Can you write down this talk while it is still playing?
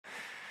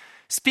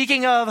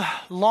Speaking of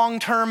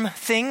long-term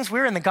things,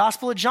 we're in the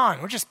Gospel of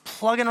John. We're just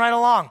plugging right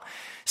along.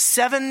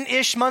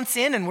 7-ish months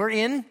in, and we're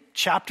in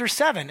chapter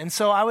 7. And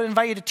so I would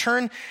invite you to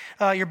turn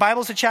your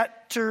Bibles to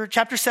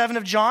chapter 7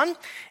 of John.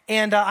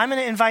 And I'm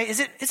going to invite, is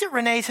it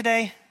Renee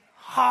today?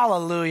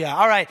 Hallelujah.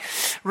 All right.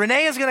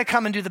 Renee is going to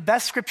come and do the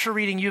best scripture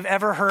reading you've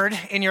ever heard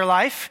in your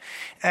life.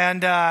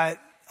 And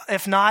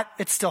if not,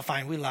 it's still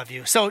fine. We love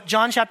you. So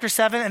John chapter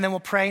 7, and then we'll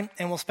pray,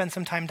 and we'll spend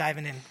some time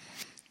diving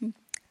in.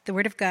 The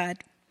Word of God.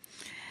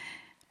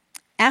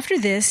 After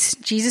this,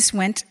 Jesus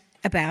went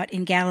about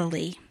in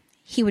Galilee.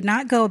 He would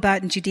not go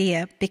about in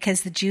Judea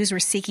because the Jews were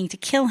seeking to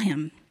kill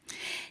him.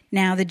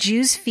 Now the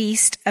Jews'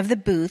 feast of the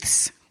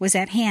booths was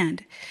at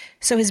hand.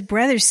 So his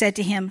brothers said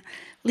to him,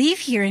 "Leave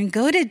here and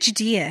go to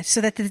Judea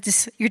so that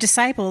your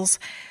disciples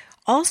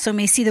also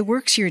may see the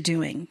works you're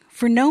doing.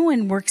 For no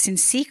one works in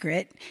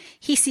secret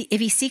if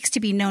he seeks to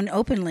be known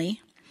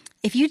openly.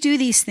 If you do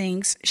these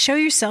things, show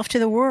yourself to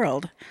the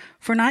world."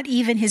 For not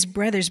even his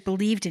brothers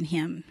believed in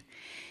him.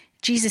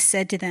 Jesus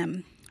said to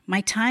them,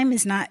 "My time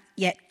is not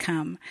yet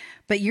come,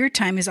 but your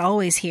time is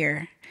always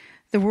here.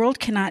 The world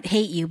cannot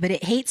hate you, but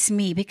it hates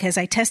me because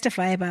I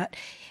testify about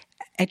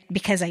it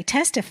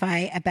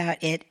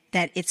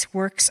that its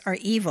works are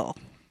evil.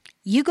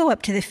 You go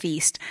up to the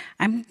feast.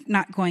 I'm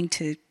not going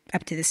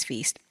up to this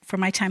feast, for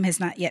my time has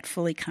not yet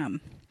fully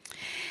come."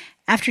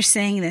 After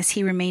saying this,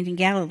 he remained in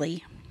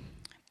Galilee.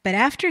 But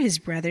after his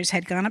brothers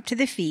had gone up to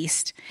the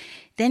feast,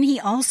 then he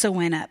also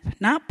went up,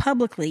 not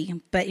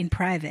publicly, but in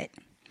private.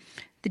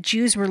 The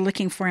Jews were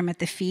looking for him at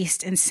the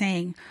feast and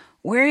saying,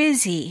 "Where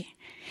is he?"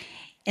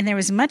 And there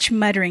was much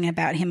muttering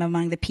about him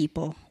among the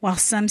people, while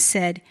some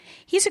said,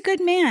 "He's a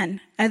good man."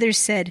 Others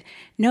said,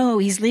 "No,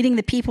 he's leading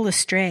the people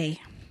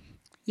astray."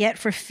 Yet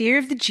for fear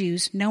of the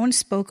Jews, no one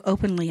spoke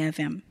openly of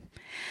him.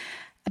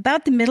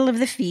 About the middle of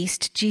the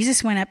feast,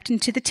 Jesus went up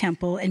into the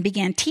temple and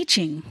began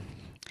teaching.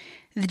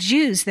 The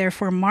Jews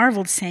therefore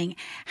marveled, saying,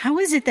 "How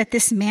is it that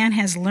this man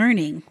has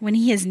learning when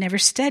he has never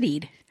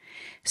studied?"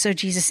 So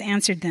Jesus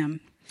answered them,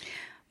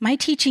 "My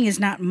teaching is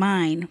not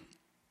mine,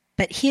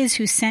 but his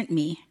who sent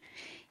me.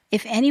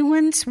 If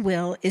anyone's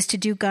will is to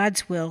do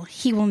God's will,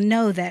 he will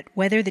know that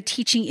whether the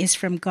teaching is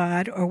from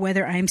God or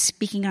whether I am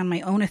speaking on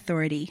my own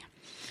authority.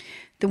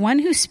 The one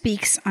who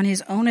speaks on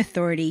his own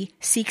authority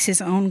seeks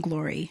his own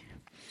glory.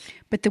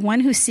 But the one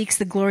who seeks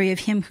the glory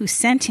of him who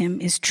sent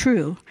him is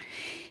true,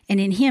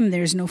 and in him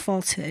there is no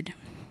falsehood.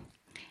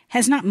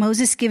 Has not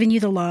Moses given you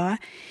the law?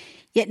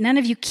 Yet none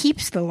of you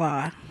keeps the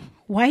law.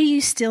 Why do you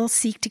still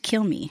seek to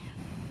kill me?"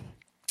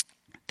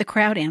 The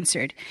crowd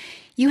answered,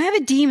 "You have a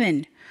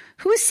demon.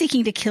 Who is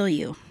seeking to kill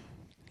you?"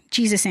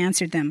 Jesus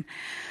answered them,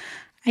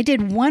 "I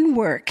did one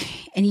work,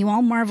 and you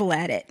all marvel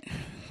at it.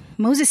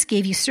 Moses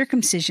gave you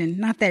circumcision,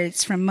 not that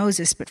it's from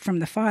Moses, but from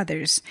the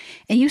fathers,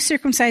 and you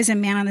circumcise a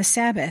man on the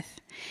Sabbath.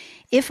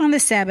 If on the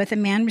Sabbath a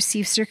man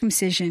receives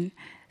circumcision,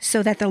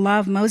 so that the law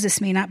of Moses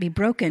may not be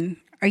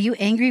broken, are you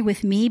angry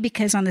with me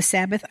because on the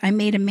Sabbath I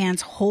made a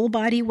man's whole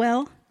body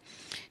well?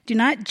 Do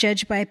not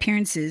judge by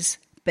appearances,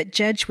 but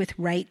judge with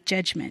right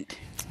judgment."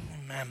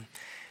 Amen.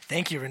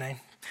 Thank you, Renee.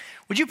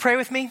 Would you pray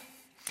with me?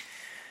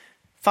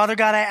 Father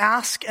God, I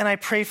ask and I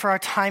pray for our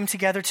time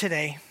together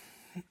today.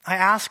 I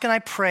ask and I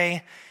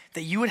pray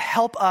that you would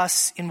help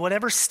us in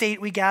whatever state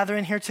we gather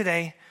in here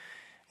today,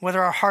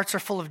 whether our hearts are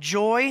full of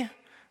joy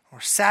or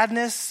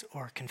sadness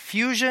or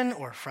confusion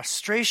or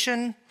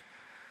frustration.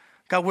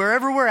 God,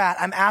 wherever we're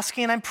at, I'm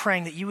asking and I'm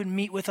praying that you would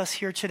meet with us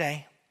here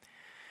today.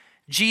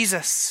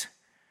 Jesus,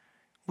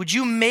 would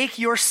you make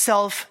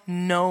yourself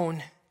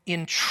known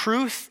in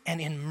truth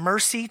and in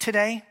mercy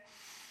today?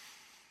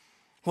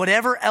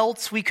 Whatever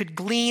else we could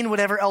glean,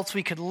 whatever else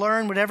we could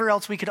learn, whatever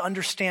else we could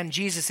understand,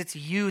 Jesus, it's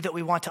you that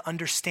we want to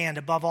understand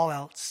above all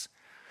else.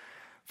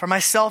 For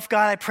myself,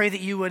 God, I pray that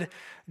you would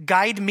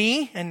guide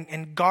me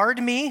and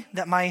guard me,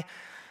 that my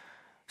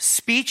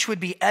speech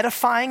would be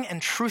edifying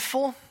and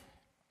truthful.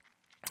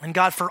 And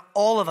God, for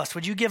all of us,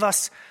 would you give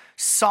us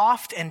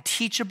soft and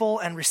teachable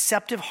and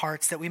receptive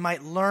hearts that we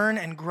might learn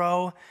and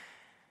grow.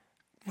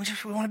 We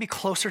want to be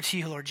closer to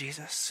you, Lord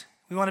Jesus.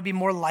 We want to be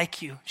more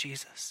like you,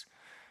 Jesus.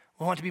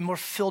 We want to be more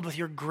filled with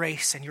your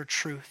grace and your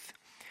truth.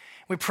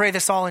 We pray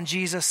this all in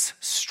Jesus'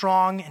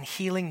 strong and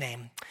healing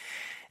name.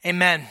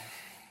 Amen.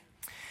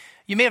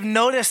 You may have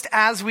noticed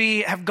as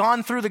we have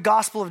gone through the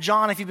Gospel of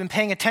John, if you've been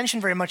paying attention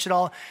very much at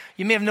all,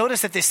 you may have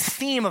noticed that this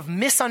theme of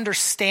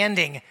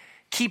misunderstanding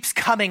keeps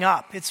coming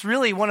up. It's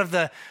really one of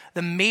the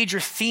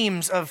major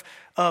themes of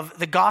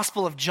the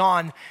Gospel of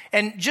John.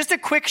 And just a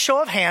quick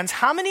show of hands,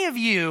 how many of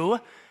you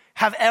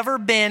have ever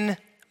been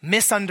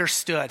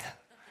misunderstood?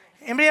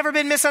 Anybody ever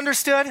been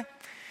misunderstood?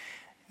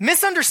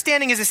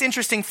 Misunderstanding is this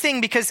interesting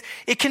thing because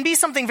it can be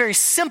something very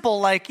simple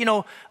like,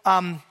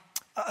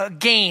 a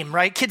game,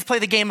 right? Kids play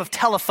the game of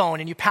telephone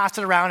and you pass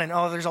it around and,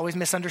 there's always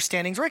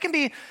misunderstandings. Or it can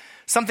be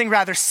something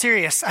rather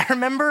serious. I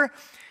remember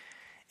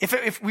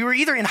if we were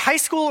either in high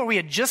school or we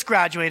had just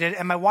graduated,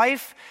 and my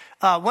wife,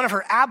 one of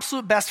her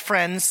absolute best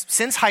friends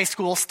since high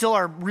school, still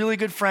are really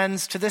good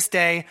friends to this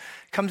day,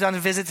 comes down to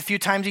visit a few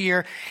times a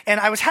year. And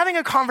I was having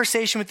a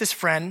conversation with this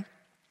friend,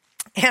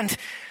 And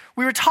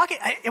we were talking,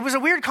 it was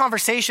a weird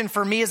conversation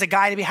for me as a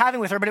guy to be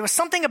having with her, but it was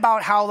something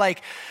about how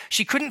like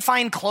she couldn't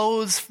find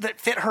clothes that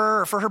fit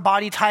her or for her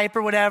body type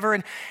or whatever.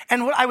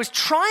 And what I was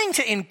trying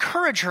to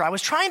encourage her, I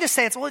was trying to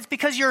say, it's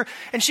because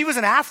and she was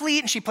an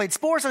athlete and she played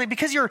sports. I was like,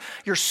 because you're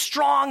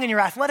strong and you're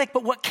athletic.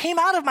 But what came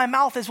out of my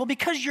mouth is, well,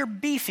 because you're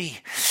beefy.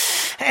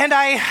 And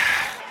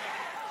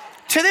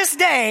to this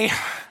day,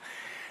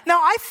 now,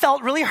 I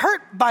felt really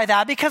hurt by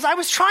that because I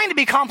was trying to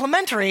be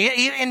complimentary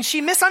and she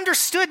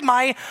misunderstood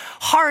my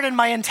heart and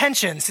my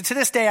intentions. And to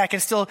this day, I can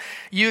still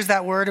use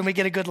that word and we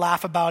get a good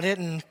laugh about it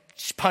and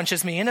she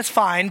punches me and it's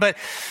fine. But,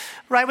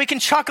 right, we can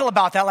chuckle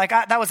about that. Like,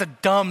 that was a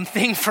dumb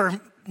thing for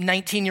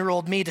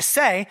 19-year-old me to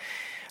say.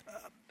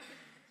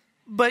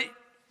 But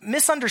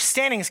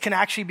misunderstandings can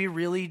actually be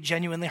really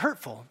genuinely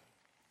hurtful.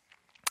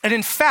 And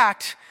in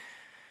fact,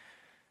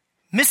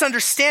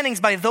 misunderstandings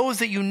by those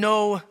that you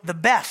know the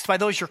best, by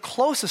those you're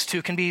closest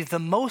to, can be the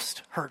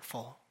most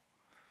hurtful.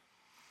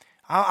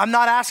 I'm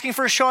not asking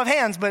for a show of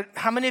hands, but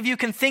how many of you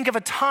can think of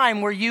a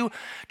time where you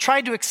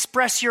tried to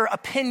express your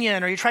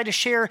opinion or you tried to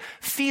share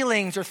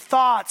feelings or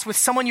thoughts with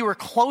someone you were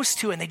close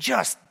to and they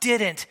just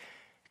didn't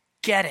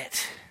get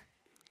it?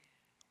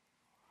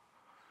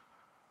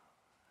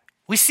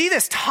 We see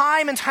this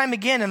time and time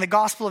again in the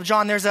Gospel of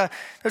John. There's a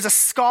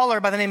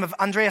scholar by the name of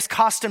Andreas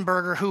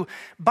Kostenberger who,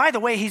 by the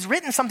way, he's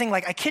written something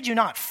like, I kid you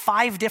not,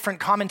 5 different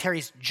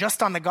commentaries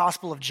just on the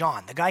Gospel of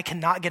John. The guy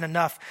cannot get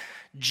enough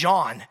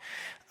John.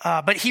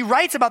 But he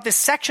writes about this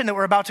section that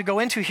we're about to go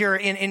into here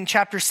in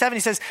chapter 7. He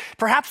says,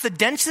 perhaps the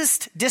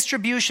densest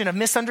distribution of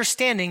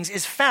misunderstandings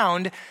is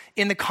found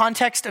in the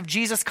context of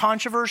Jesus'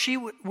 controversy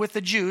with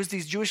the Jews,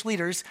 these Jewish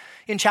leaders,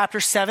 in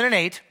chapters 7 and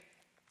 8.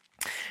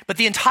 But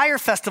the entire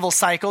festival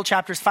cycle,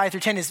 chapters 5 through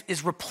 10,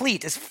 is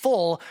replete, is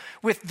full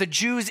with the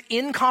Jews'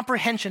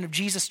 incomprehension of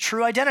Jesus'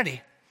 true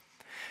identity.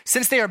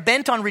 Since they are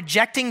bent on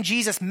rejecting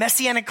Jesus'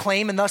 messianic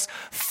claim and thus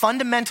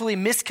fundamentally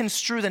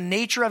misconstrue the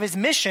nature of his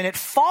mission, it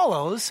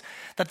follows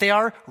that they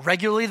are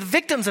regularly the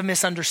victims of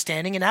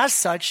misunderstanding, and as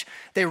such,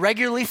 they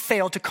regularly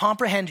fail to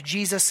comprehend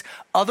Jesus'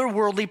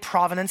 otherworldly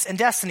provenance and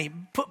destiny.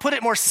 Put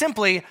it more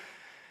simply,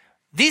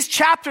 these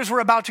chapters we're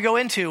about to go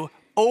into,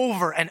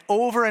 over and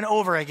over and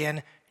over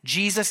again,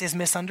 Jesus is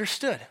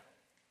misunderstood.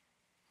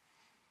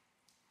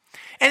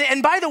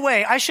 And by the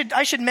way, I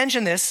should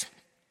mention this.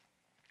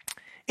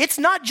 It's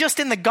not just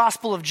in the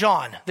Gospel of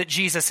John that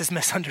Jesus is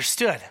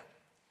misunderstood.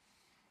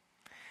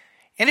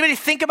 Anybody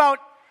think about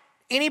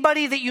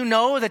anybody that you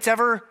know that's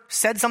ever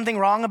said something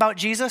wrong about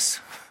Jesus?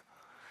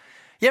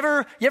 You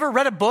ever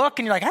read a book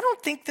and you're like, I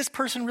don't think this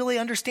person really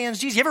understands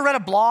Jesus. You ever read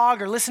a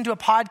blog or listened to a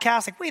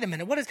podcast? Like, wait a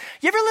minute,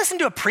 you ever listen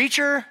to a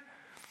preacher?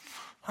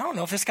 I don't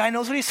know if this guy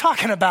knows what he's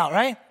talking about,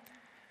 right?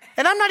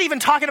 And I'm not even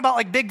talking about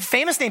like big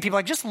famous name people.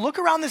 Like just look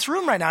around this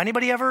room right now.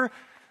 Anybody ever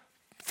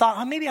thought,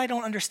 oh, maybe I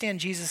don't understand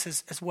Jesus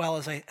as well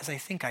as I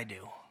think I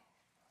do?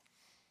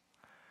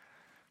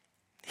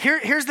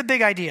 Here's the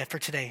big idea for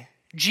today.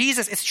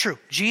 Jesus, it's true.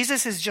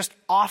 Jesus is just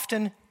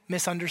often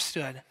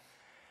misunderstood.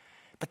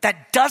 But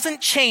that doesn't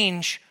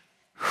change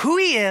who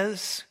he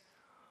is,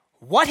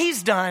 what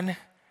he's done,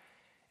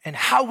 and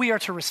how we are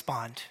to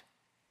respond.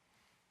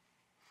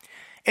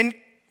 And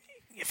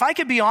if I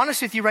could be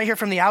honest with you right here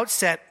from the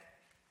outset,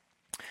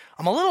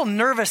 I'm a little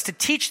nervous to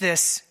teach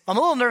this. I'm a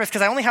little nervous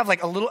because I only have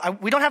like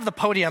we don't have the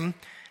podium.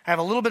 I have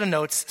a little bit of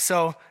notes,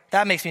 so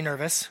that makes me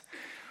nervous.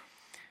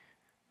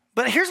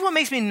 But here's what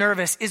makes me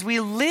nervous is we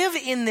live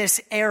in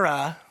this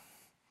era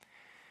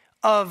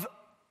of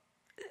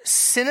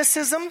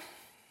cynicism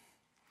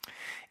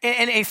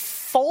and a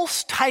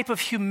false type of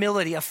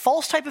humility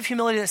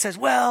that says,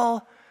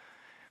 well,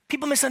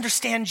 people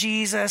misunderstand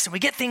Jesus and we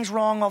get things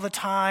wrong all the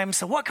time.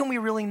 So what can we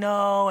really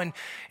know? And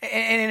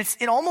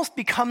it almost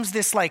becomes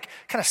this like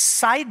kind of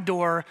side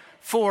door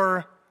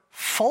for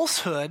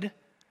falsehood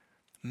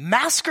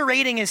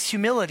masquerading as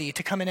humility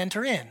to come and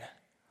enter in.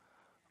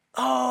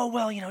 Oh,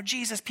 well,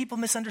 Jesus, people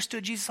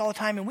misunderstood Jesus all the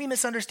time and we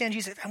misunderstand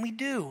Jesus, and we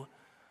do.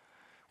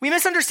 We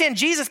misunderstand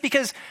Jesus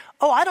because,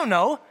 I don't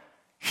know,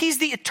 he's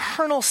the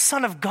eternal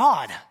Son of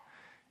God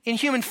in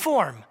human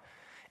form.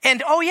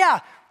 And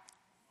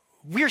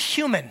we're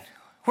human.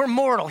 We're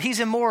mortal. He's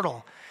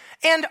immortal.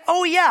 And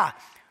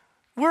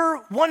we're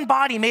one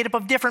body made up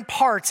of different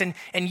parts. And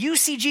you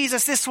see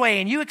Jesus this way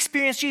and you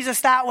experience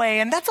Jesus that way.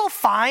 And that's all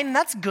fine. And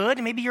that's good.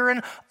 And maybe you're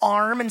an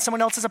arm and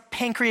someone else is a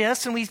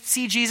pancreas and we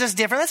see Jesus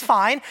different. That's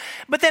fine.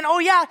 But then,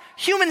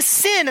 human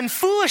sin and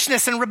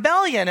foolishness and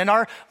rebellion. And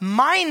our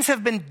minds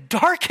have been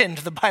darkened,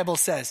 the Bible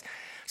says.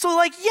 So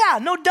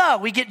no duh,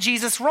 we get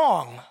Jesus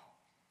wrong.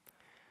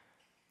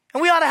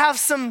 And we ought to have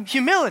some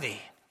humility.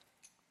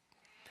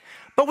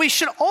 But we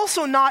should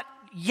also not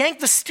yank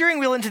the steering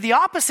wheel into the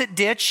opposite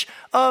ditch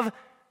of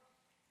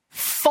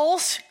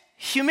false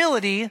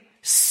humility,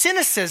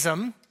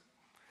 cynicism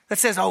that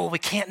says, we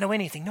can't know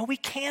anything. No, we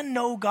can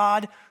know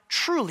God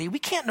truly. We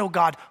can't know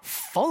God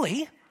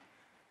fully.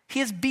 He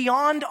is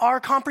beyond our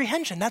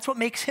comprehension. That's what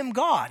makes him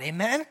God.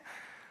 Amen?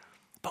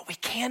 But we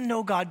can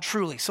know God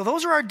truly. So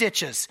those are our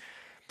ditches.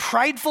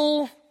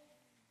 Prideful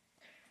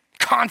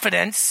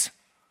confidence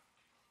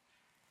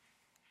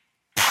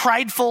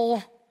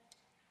prideful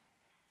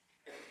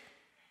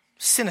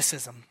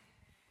cynicism.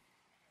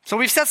 So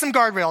we've set some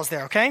guardrails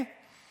there, okay?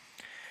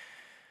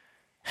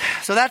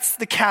 So that's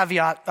the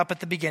caveat up at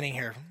the beginning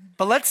here.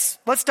 But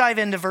let's dive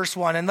into verse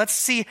 1 and let's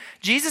see.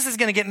 Jesus is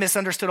going to get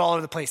misunderstood all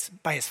over the place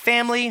by his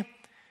family,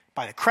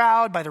 by the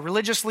crowd, by the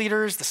religious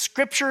leaders, the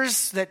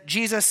scriptures that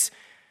Jesus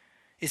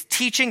is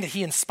teaching that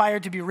he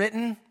inspired to be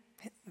written.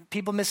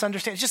 People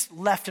misunderstand. It's just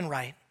left and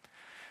right.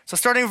 So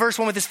starting in verse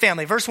 1 with his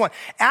family. Verse 1,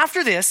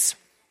 after this,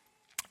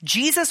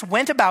 Jesus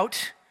went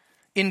about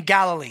in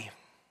Galilee.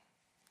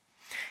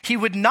 He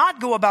would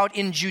not go about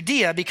in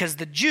Judea because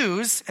the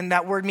Jews, and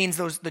that word means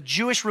the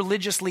Jewish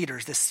religious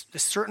leaders, this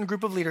certain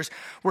group of leaders,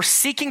 were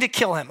seeking to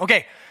kill him.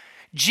 Okay,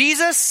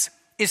 Jesus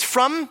is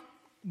from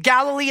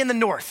Galilee in the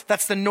north.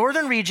 That's the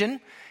northern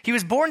region. He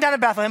was born down in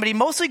Bethlehem, but he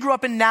mostly grew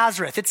up in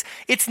Nazareth.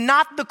 It's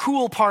not the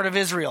cool part of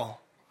Israel.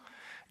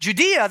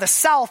 Judea, the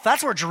south,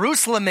 that's where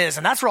Jerusalem is,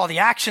 and that's where all the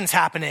action's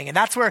happening, and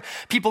that's where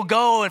people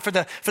go and for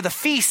the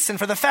feasts and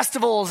for the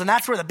festivals, and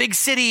that's where the big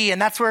city, and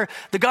that's where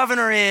the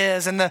governor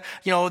is, and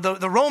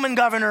the Roman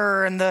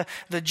governor and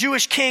the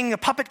Jewish king, the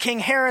puppet king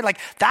Herod, like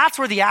that's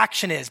where the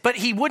action is. But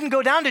he wouldn't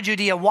go down to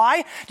Judea. Why?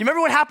 Do you remember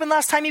what happened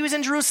last time he was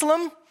in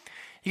Jerusalem?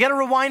 You got to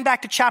rewind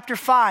back to chapter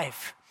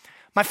 5.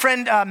 My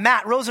friend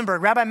Matt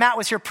Rosenberg, Rabbi Matt,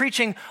 was here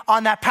preaching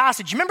on that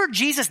passage. You remember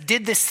Jesus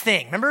did this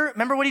thing?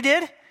 Remember what he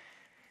did?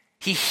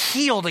 He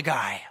healed a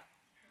guy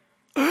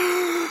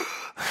and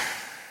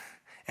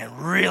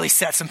really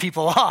set some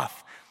people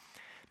off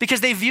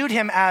because they viewed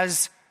him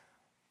as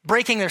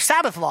breaking their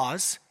Sabbath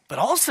laws, but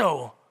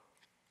also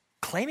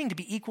claiming to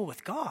be equal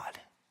with God.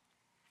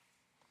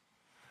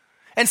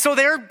 And so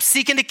they're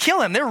seeking to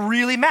kill him. They're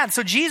really mad.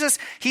 So Jesus,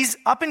 he's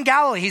up in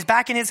Galilee. He's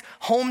back in his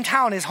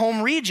hometown, his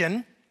home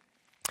region,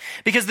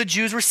 because the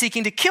Jews were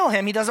seeking to kill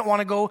him. He doesn't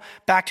want to go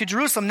back to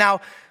Jerusalem. Now,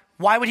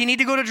 why would he need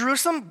to go to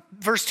Jerusalem?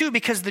 Verse 2,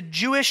 because the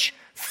Jewish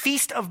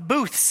Feast of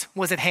Booths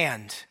was at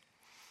hand.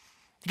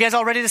 You guys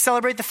all ready to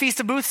celebrate the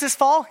Feast of Booths this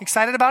fall?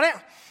 Excited about it?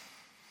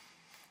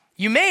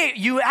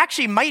 You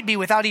actually might be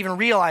without even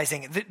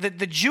realizing it.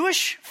 The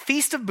Jewish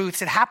Feast of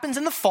Booths, it happens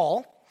in the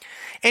fall,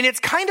 and it's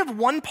kind of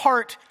one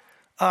part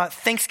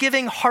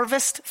Thanksgiving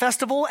harvest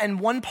festival and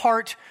one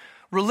part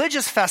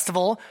religious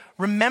festival,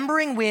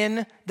 remembering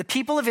when the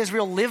people of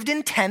Israel lived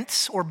in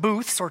tents or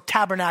booths or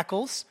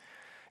tabernacles.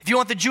 If you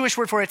want the Jewish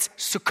word for it,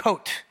 it's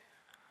Sukkot.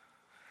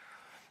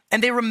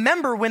 And they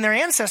remember when their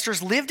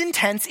ancestors lived in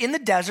tents in the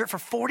desert for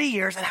 40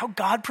 years and how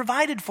God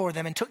provided for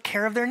them and took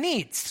care of their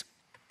needs.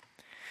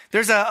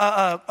 There's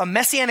a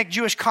Messianic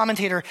Jewish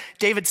commentator,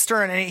 David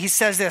Stern, and he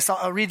says this.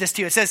 I'll read this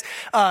to you. It says,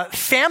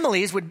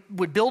 families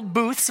would build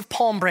booths of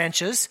palm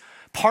branches,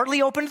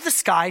 partly open to the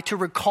sky to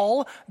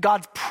recall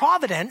God's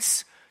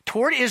providence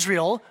toward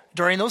Israel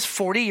during those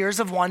 40 years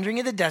of wandering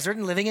in the desert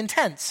and living in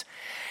tents.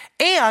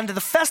 And the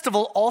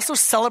festival also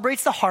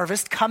celebrates the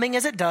harvest coming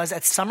as it does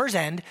at summer's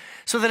end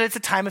so that it's a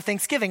time of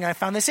Thanksgiving. And I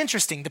found this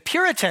interesting. The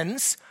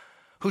Puritans,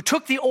 who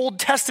took the Old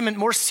Testament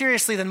more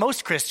seriously than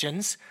most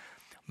Christians,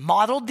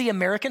 modeled the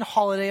American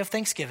holiday of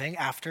Thanksgiving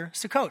after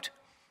Sukkot.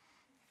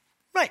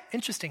 Right,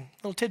 interesting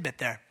little tidbit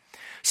there.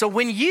 So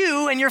when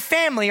you and your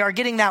family are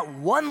getting that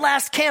one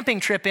last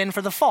camping trip in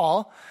for the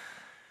fall,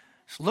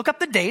 look up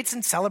the dates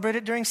and celebrate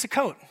it during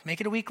Sukkot.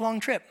 Make it a week-long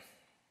trip.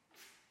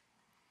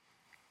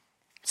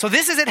 So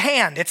this is at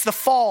hand. It's the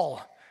fall.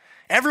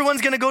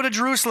 Everyone's going to go to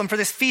Jerusalem for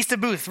this Feast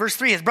of Booths. Verse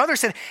 3, his brother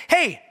said,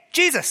 hey,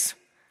 Jesus,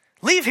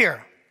 leave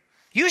here.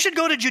 You should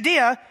go to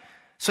Judea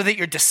so that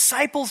your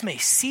disciples may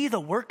see the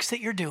works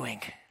that you're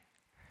doing.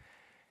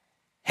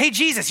 Hey,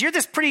 Jesus, you're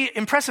this pretty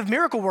impressive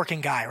miracle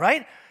working guy,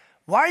 right?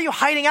 Why are you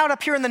hiding out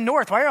up here in the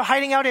north? Why are you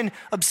hiding out in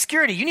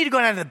obscurity? You need to go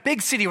down to the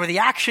big city where the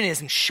action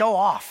is and show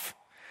off.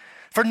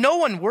 For no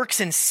one works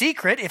in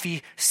secret if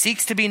he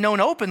seeks to be known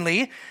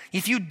openly.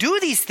 If you do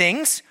these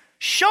things,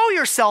 show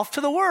yourself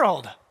to the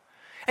world.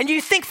 And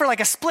you think for like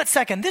a split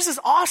second, this is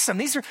awesome.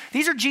 These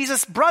are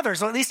Jesus'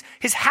 brothers, or at least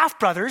his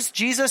half-brothers.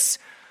 Jesus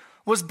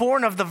was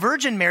born of the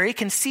Virgin Mary,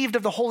 conceived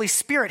of the Holy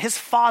Spirit. His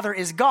father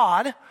is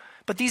God.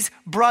 But these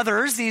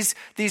brothers, these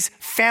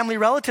family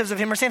relatives of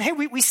him are saying, hey,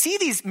 we see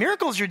these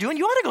miracles you're doing.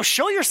 You ought to go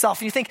show yourself.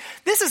 And you think,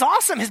 this is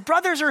awesome. His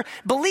brothers are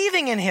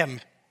believing in him.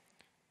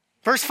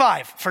 Verse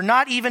 5, for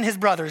not even his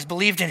brothers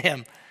believed in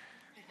him.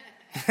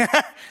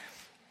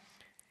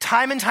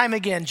 Time and time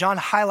again, John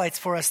highlights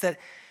for us that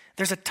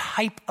there's a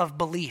type of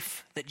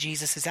belief that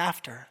Jesus is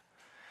after.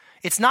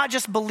 It's not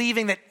just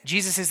believing that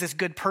Jesus is this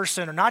good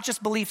person, or not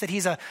just belief that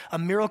he's a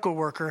miracle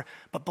worker,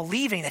 but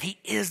believing that he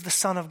is the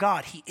Son of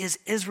God. He is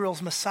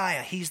Israel's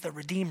Messiah. He's the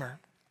Redeemer.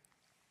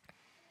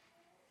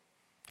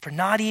 For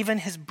not even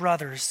his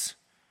brothers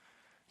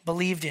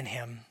believed in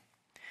him.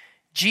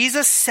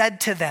 Jesus said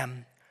to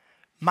them,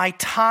 my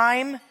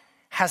time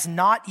has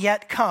not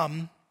yet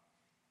come,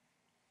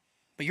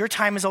 but your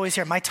time is always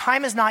here. My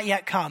time has not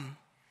yet come.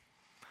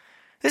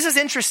 This is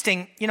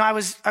interesting. You know, I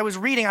was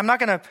reading, I'm not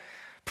going to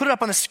put it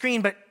up on the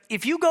screen, but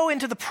if you go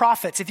into the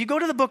prophets, if you go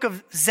to the book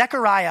of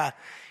Zechariah,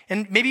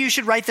 and maybe you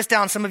should write this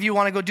down. Some of you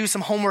want to go do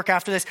some homework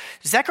after this.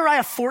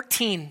 Zechariah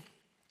 14.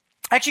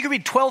 Actually, you can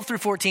read 12 through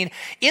 14.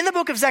 In the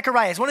book of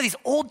Zechariah, is one of these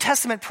Old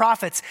Testament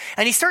prophets,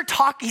 and he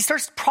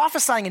starts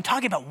prophesying and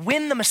talking about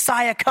when the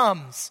Messiah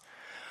comes.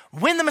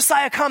 When the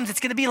Messiah comes,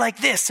 it's going to be like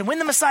this. And when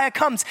the Messiah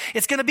comes,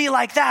 it's going to be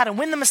like that. And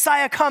when the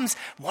Messiah comes,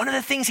 one of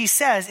the things he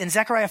says in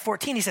Zechariah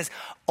 14, he says,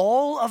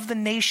 all of the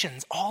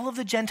nations, all of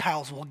the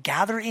Gentiles will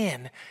gather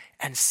in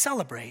and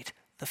celebrate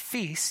the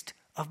Feast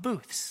of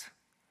Booths.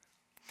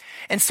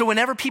 And so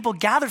whenever people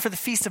gathered for the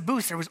Feast of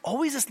Booths, there was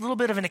always this little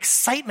bit of an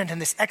excitement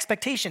and this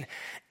expectation.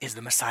 Is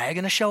the Messiah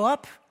going to show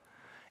up?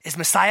 Is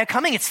Messiah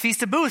coming? It's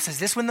Feast of Booths. Is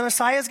this when the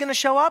Messiah is going to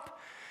show up?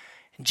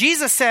 And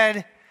Jesus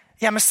said,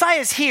 yeah,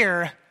 Messiah's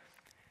here,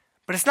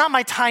 but it's not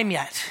my time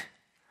yet,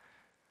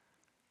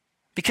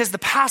 because the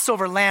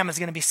Passover lamb is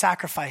going to be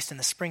sacrificed in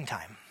the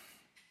springtime.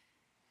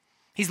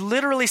 He's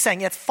literally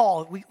saying, it's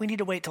fall. We need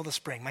to wait till the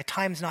spring. My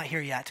time's not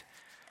here yet.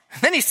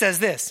 And then he says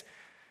this,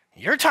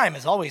 your time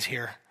is always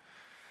here.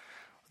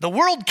 The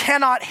world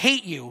cannot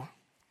hate you,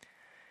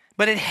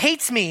 but it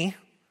hates me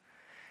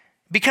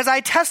because I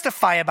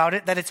testify about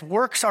it that its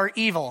works are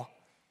evil.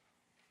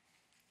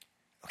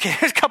 Okay,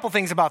 there's a couple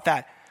things about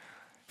that.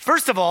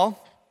 First of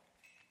all,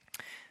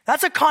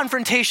 that's a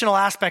confrontational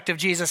aspect of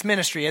Jesus'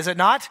 ministry, is it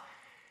not?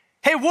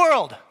 Hey,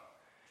 world,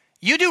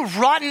 you do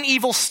rotten,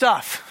 evil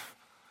stuff.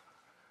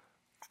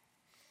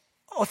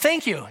 Oh,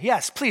 thank you.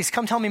 Yes, please,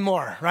 come tell me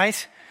more,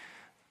 right?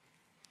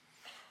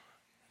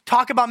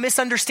 Talk about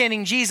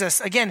misunderstanding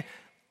Jesus. Again,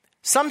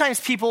 sometimes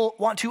people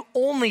want to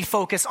only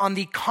focus on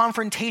the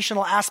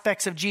confrontational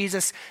aspects of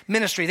Jesus'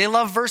 ministry. They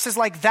love verses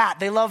like that.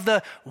 They love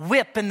the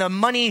whip and the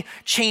money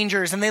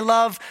changers, and they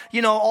love,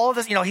 all of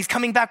this. He's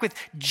coming back with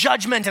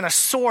judgment and a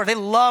sword. They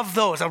love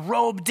those, a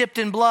robe dipped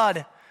in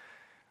blood.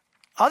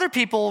 Other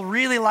people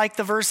really like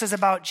the verses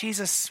about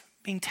Jesus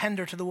being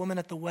tender to the woman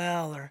at the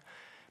well, or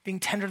being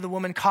tender to the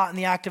woman caught in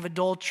the act of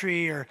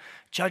adultery, or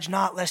judge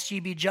not lest ye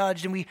be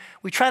judged. And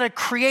we try to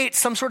create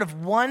some sort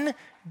of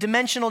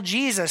one-dimensional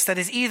Jesus that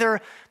is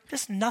either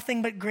just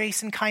nothing but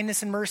grace and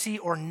kindness and mercy,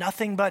 or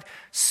nothing but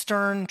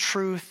stern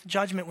truth,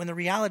 judgment, when the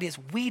reality is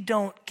we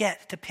don't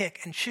get to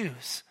pick and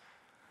choose.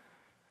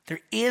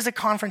 There is a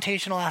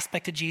confrontational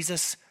aspect to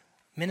Jesus'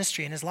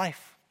 ministry in his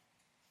life.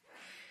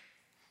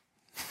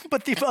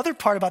 But the other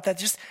part about that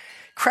just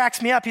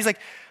cracks me up. He's like,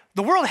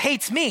 the world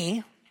hates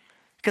me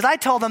because I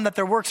tell them that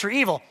their works are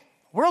evil.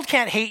 The world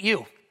can't hate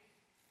you.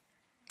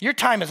 Your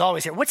time is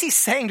always here. What's he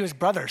saying to his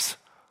brothers?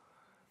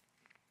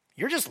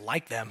 You're just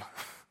like them.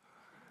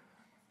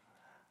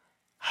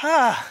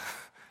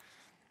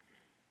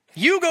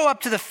 You go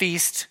up to the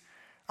feast.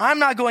 I'm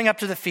not going up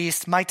to the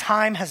feast. My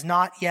time has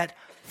not yet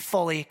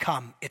fully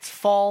come. It's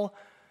fall.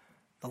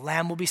 The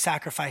lamb will be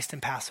sacrificed in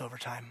Passover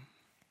time.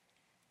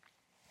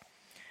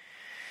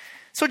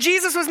 So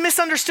Jesus was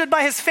misunderstood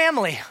by his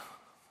family.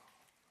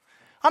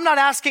 I'm not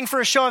asking for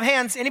a show of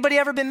hands. Anybody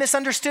ever been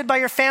misunderstood by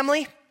your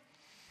family?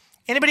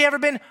 Anybody ever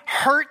been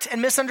hurt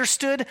and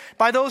misunderstood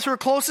by those who are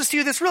closest to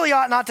you? This really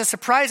ought not to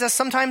surprise us.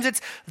 Sometimes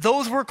it's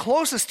those we're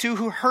closest to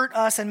who hurt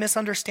us and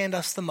misunderstand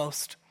us the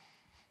most.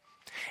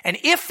 And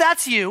if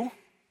that's you,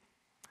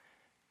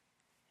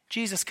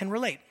 Jesus can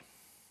relate.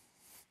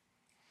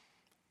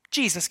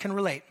 Jesus can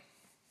relate.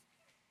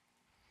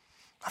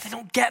 Oh, they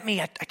don't get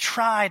me. I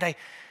tried.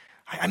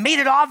 I made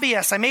it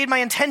obvious. I made my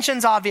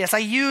intentions obvious. I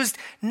used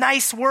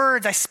nice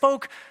words. I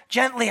spoke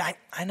gently.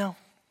 I know.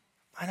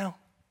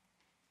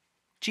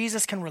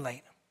 Jesus can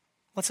relate.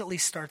 Let's at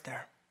least start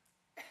there.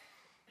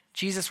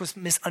 Jesus was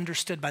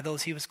misunderstood by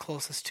those he was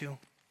closest to.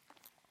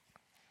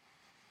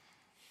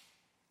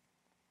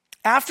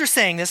 After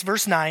saying this,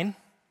 verse 9,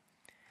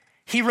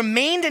 he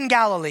remained in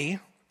Galilee,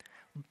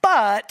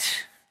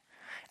 but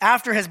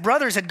after his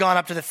brothers had gone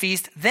up to the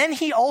feast, then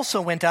he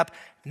also went up,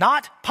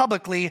 not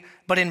publicly,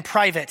 but in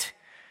private.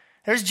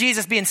 There's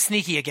Jesus being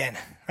sneaky again,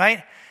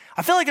 right?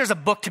 I feel like there's a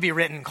book to be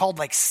written called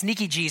like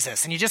Sneaky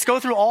Jesus, and you just go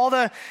through all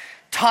the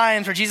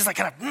times where Jesus like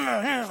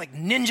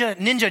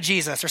ninja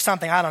Jesus or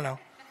something, I don't know.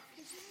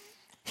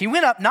 He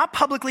went up, not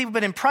publicly,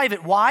 but in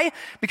private. Why?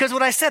 Because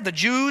what I said, the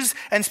Jews,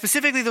 and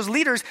specifically those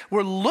leaders,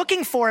 were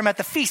looking for him at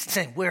the feast and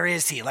saying, where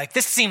is he? Like,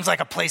 this seems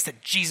like a place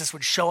that Jesus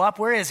would show up.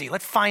 Where is he?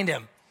 Let's find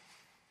him.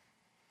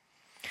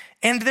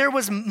 And there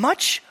was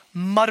much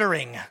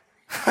muttering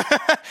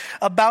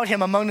about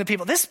him among the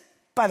people. This,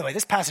 by the way,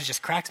 this passage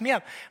just cracks me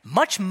up.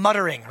 Much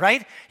muttering,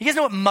 right? You guys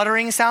know what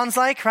muttering sounds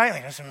like,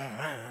 right?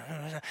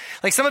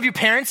 Like some of you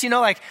parents,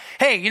 like,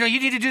 hey, you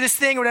need to do this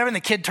thing or whatever, and the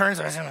kid turns,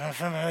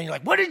 and you're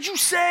like, what did you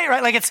say,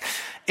 right? Like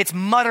it's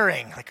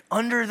muttering, like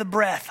under the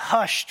breath,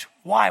 hushed.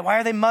 Why? Why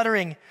are they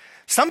muttering?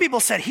 Some people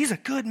said, he's a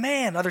good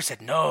man. Others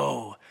said,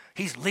 no,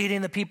 he's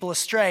leading the people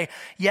astray.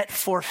 Yet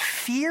for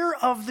fear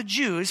of the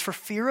Jews, for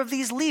fear of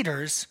these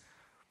leaders,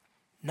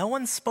 no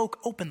one spoke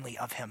openly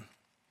of him.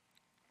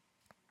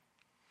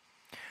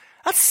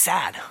 That's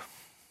sad.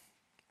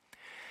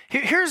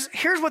 Here's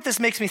what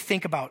this makes me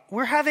think about.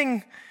 We're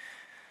having,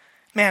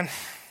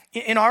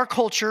 in our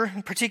culture,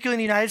 particularly in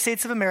the United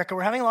States of America,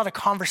 we're having a lot of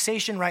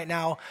conversation right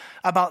now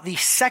about the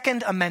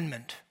Second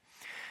Amendment,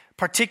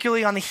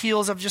 particularly on the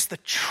heels of just the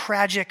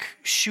tragic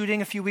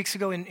shooting a few weeks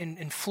ago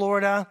in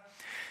Florida.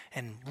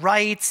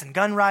 rights and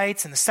gun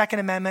rights and the Second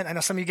Amendment. I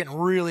know some of you are getting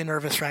really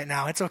nervous right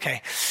now. It's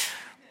okay.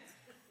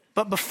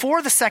 But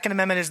before the Second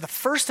Amendment is the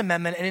First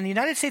Amendment, and in the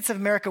United States of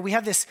America, we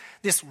have this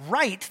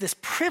right, this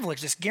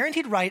privilege, this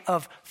guaranteed right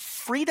of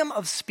freedom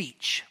of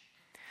speech.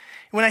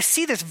 When I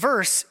see this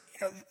verse,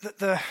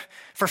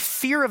 for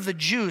fear of the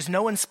Jews,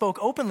 no one spoke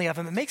openly of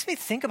him, it makes me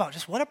think about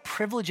just what a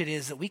privilege it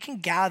is that we can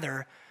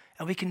gather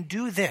and we can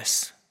do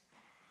this.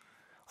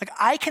 Like,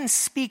 I can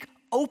speak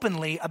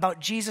openly about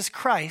Jesus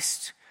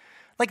Christ.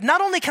 Like,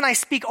 not only can I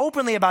speak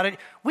openly about it,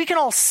 we can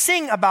all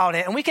sing about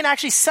it, and we can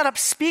actually set up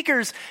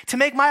speakers to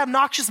make my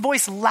obnoxious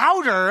voice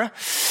louder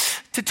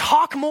to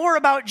talk more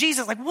about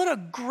Jesus. Like, what a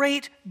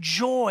great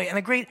joy and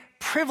a great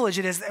privilege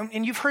it is.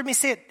 And you've heard me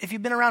say it, if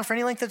you've been around for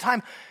any length of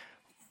time,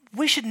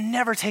 we should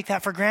never take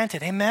that for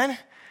granted. Amen?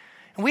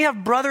 And we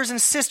have brothers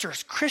and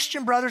sisters,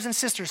 Christian brothers and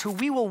sisters, who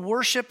we will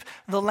worship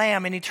the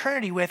Lamb in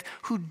eternity with,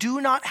 who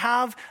do not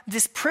have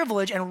this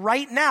privilege. And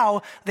right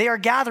now, they are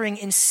gathering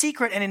in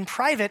secret and in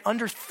private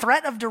under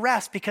threat of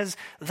duress because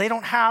they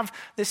don't have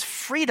this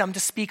freedom to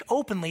speak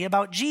openly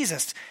about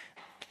Jesus.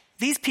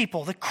 These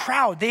people, the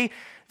crowd, they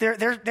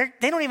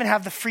don't even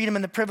have the freedom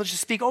and the privilege to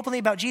speak openly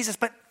about Jesus.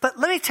 But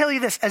let me tell you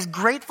this, as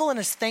grateful and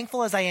as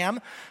thankful as I am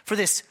for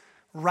this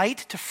right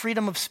to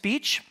freedom of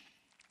speech,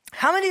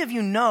 how many of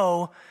you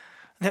know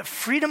that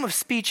freedom of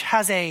speech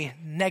has a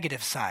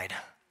negative side?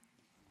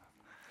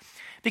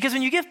 Because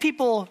when you give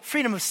people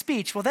freedom of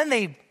speech, well, then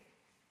they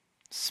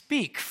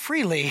speak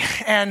freely.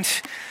 And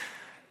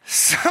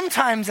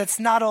sometimes that's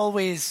not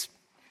always,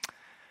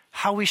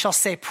 how we shall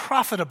say,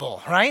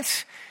 profitable,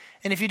 right?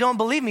 And if you don't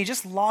believe me,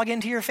 just log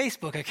into your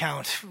Facebook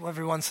account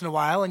every once in a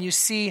while and you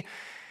see,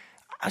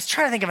 I was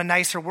trying to think of a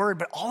nicer word,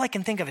 but all I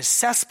can think of is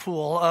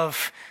cesspool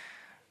of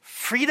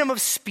freedom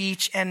of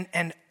speech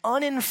and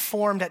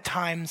uninformed at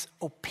times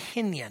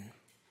opinion.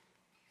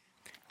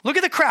 Look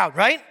at the crowd,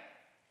 right?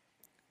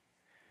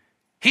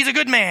 He's a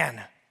good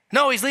man.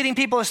 No, he's leading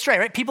people astray,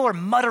 right? People are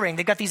muttering.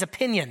 They've got these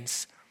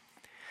opinions.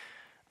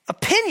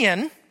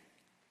 Opinion's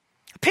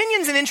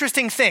an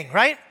interesting thing,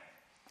 right?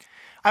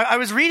 I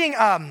was reading,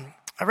 I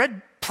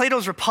read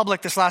Plato's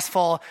Republic this last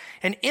fall,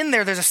 and in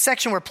there's a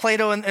section where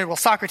Plato and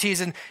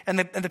Socrates and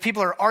the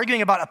people are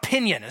arguing about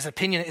opinion. Is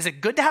it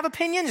good to have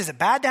opinion? Is it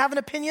bad to have an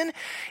opinion?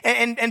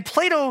 And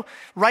Plato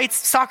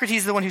writes,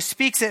 Socrates is the one who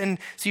speaks it, and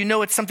so you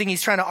know it's something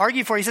he's trying to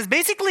argue for. He says,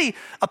 basically,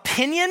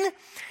 opinion,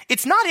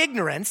 it's not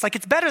ignorance. Like,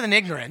 it's better than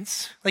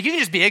ignorance. Like, you can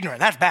just be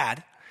ignorant. That's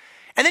bad.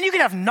 And then you can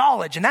have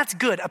knowledge, and that's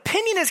good.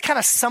 Opinion is kind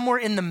of somewhere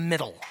in the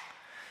middle.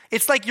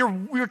 It's like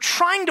you're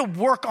trying to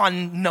work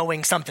on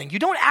knowing something. You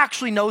don't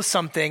actually know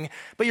something,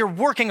 but you're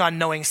working on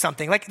knowing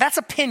something. Like, that's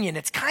opinion.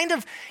 It's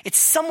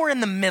somewhere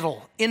in the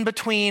middle, in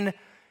between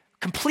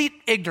complete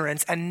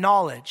ignorance and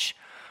knowledge.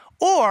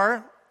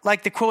 Or,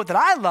 like the quote that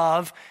I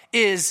love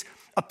is,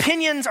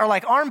 opinions are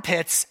like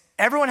armpits.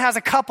 Everyone has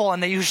a couple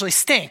and they usually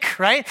stink,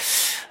 right?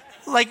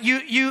 Like,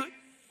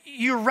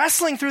 you're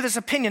wrestling through this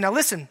opinion. Now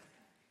listen,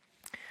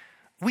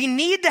 we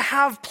need to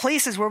have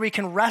places where we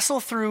can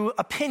wrestle through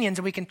opinions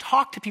and we can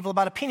talk to people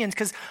about opinions,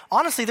 because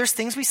honestly, there's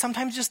things we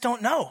sometimes just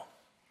don't know.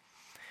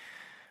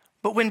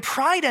 But when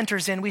pride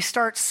enters in, we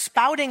start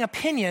spouting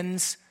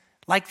opinions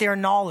like they're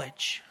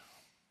knowledge.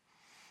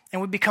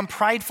 And we become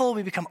prideful,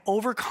 we become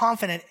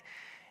overconfident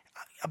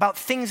about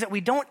things that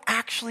we don't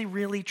actually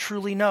really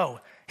truly know.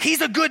 He's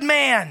a good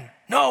man.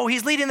 No,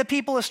 he's leading the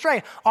people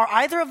astray. Are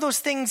either of those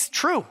things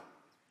true?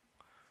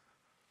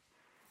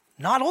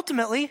 Not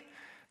ultimately.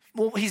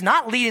 Well, he's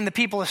not leading the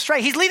people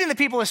astray. He's leading the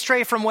people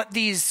astray from what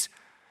these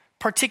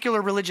particular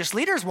religious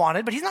leaders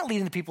wanted, but he's not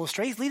leading the people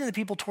astray. He's leading the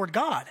people toward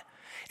God.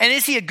 And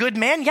is he a good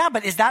man? Yeah,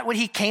 but is that what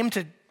he came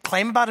to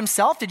claim about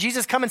himself? Did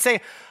Jesus come and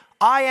say,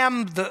 I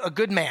am a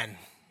good man.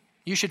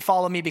 You should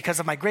follow me because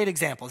of my great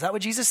example. Is that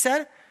what Jesus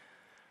said?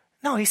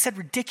 No, he said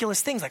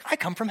ridiculous things like, I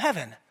come from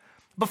heaven.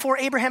 Before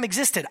Abraham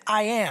existed,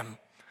 I am.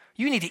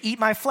 You need to eat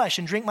my flesh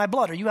and drink my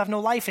blood or you have no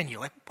life in you.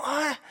 Like,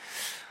 what?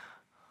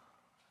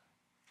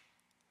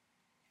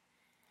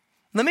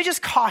 Let me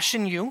just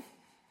caution you.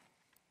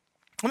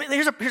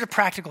 Here's a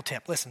practical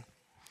tip. Listen.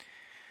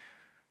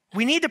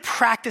 We need to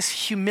practice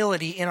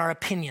humility in our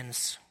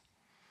opinions.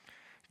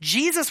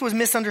 Jesus was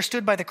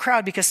misunderstood by the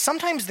crowd because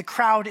sometimes the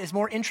crowd is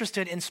more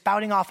interested in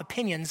spouting off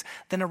opinions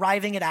than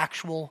arriving at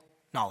actual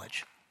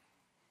knowledge.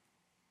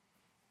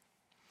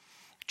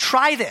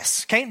 Try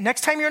this, okay?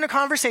 Next time you're in a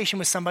conversation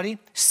with somebody,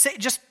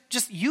 just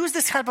use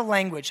this type of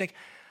language. Like,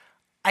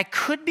 I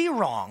could be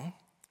wrong,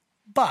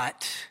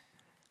 but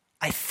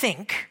I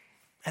think,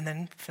 and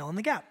then fill in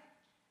the gap.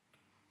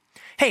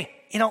 Hey,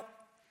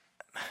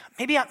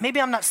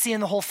 maybe I'm not seeing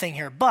the whole thing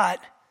here,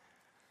 but,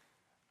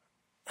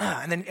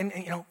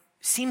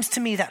 seems to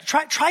me that.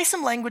 Try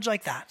some language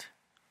like that.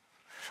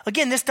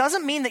 Again, this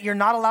doesn't mean that you're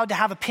not allowed to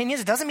have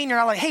opinions. It doesn't mean you're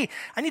not like, hey,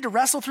 I need to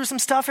wrestle through some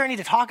stuff here. I need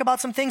to talk about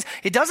some things.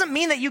 It doesn't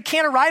mean that you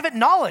can't arrive at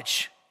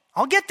knowledge.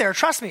 I'll get there.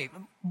 Trust me.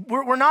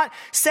 We're not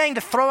saying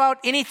to throw out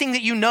anything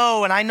that you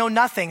know and I know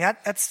nothing.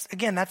 That's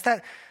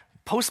that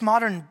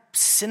postmodern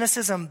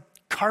cynicism,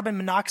 carbon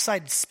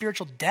monoxide,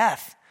 spiritual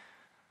death.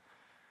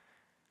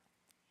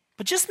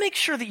 But just make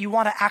sure that you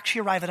want to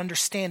actually arrive at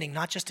understanding,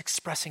 not just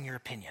expressing your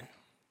opinion.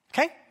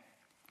 Okay?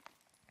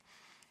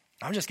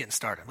 I'm just getting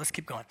started. Let's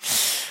keep going.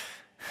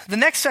 The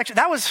next section,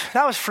 that was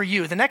for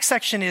you. The next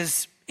section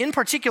is in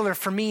particular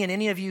for me and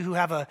any of you who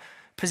have a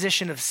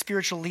position of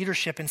spiritual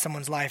leadership in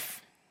someone's life.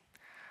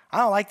 I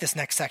don't like this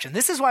next section.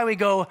 This is why we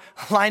go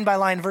line by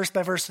line, verse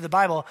by verse to the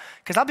Bible,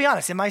 because I'll be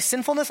honest, in my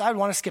sinfulness, I would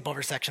want to skip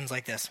over sections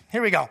like this.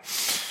 Here we go.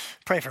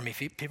 Pray for me,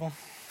 people.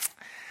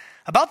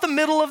 About the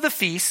middle of the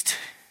feast,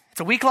 it's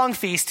a week-long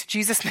feast.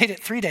 Jesus made it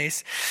 3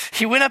 days.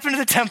 He went up into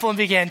the temple and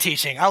began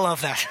teaching. I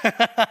love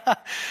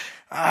that.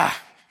 I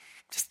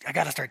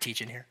got to start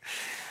teaching here.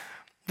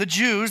 The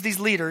Jews, these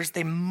leaders,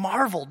 they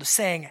marveled,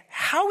 saying,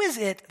 how is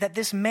it that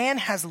this man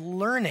has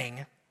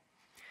learning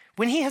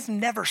when he has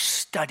never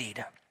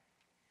studied?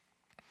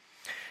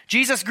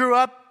 Jesus grew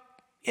up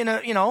in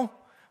the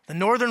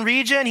northern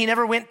region. He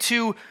never went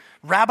to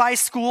rabbi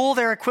school,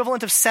 their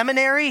equivalent of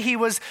seminary. He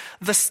was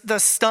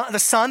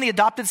the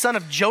adopted son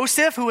of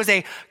Joseph, who was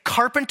a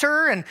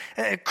carpenter and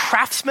a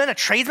craftsman, a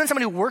tradesman,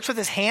 somebody who works with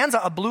his hands,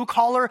 a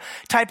blue-collar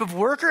type of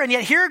worker. And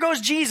yet here goes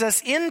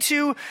Jesus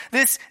into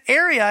this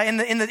area in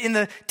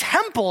the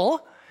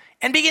temple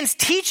and begins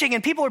teaching,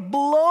 and people are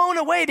blown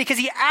away because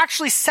he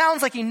actually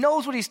sounds like he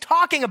knows what he's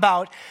talking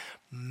about.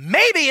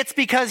 Maybe it's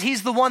because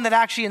he's the one that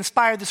actually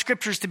inspired the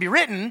scriptures to be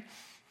written.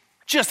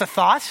 Just a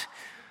thought.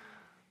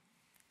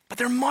 But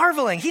they're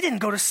marveling. He didn't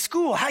go to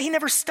school. He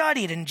never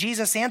studied. And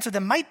Jesus answered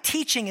them, my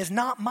teaching is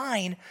not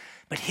mine,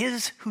 but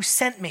his who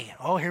sent me.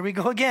 Oh, here we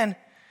go again.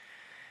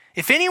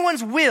 If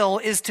anyone's will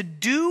is to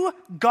do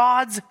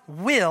God's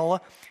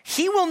will,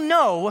 he will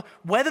know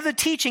whether the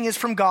teaching is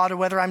from God or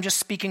whether I'm just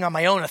speaking on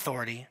my own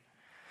authority.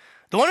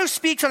 The one who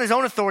speaks on his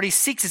own authority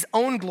seeks his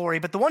own glory,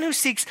 but the one who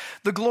seeks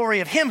the glory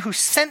of him who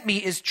sent me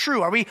is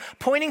true. Are we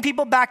pointing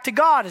people back to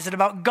God? Is it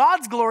about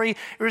God's glory,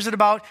 or is it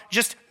about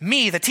just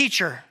me, the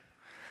teacher?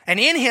 And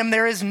in him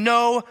there is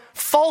no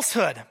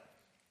falsehood.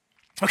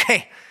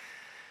 Okay,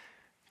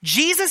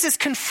 Jesus is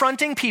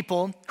confronting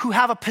people who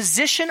have a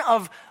position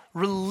of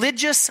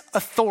religious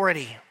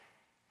authority.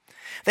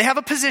 They have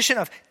a position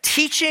of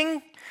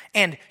teaching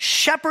and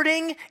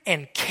shepherding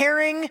and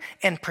caring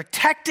and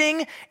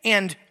protecting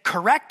and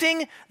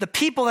correcting the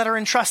people that are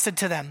entrusted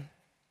to them.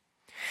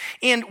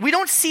 And we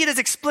don't see it as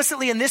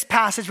explicitly in this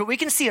passage, but we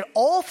can see it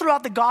all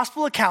throughout the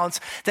gospel accounts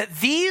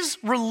that these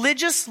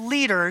religious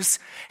leaders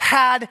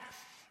had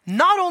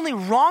not only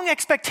wrong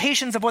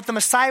expectations of what the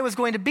Messiah was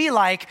going to be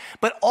like,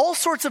 but all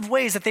sorts of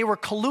ways that they were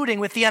colluding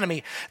with the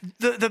enemy.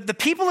 The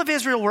people of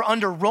Israel were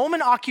under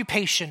Roman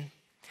occupation.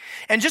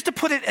 And just to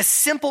put it as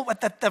simple,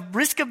 at the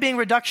risk of being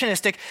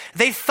reductionistic,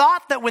 they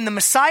thought that when the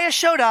Messiah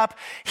showed up,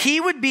 he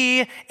would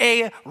be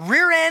a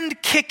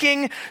rear-end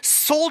kicking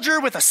soldier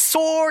with a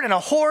sword and a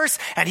horse,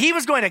 and he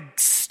was going to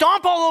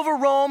stomp all over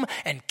Rome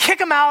and kick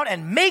them out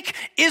and make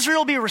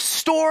Israel be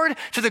restored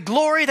to the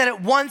glory that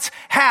it once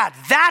had.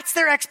 That's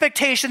their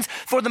expectations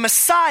for the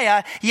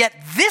Messiah, yet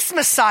this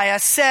Messiah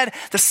said,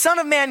 the Son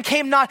of Man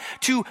came not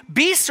to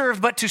be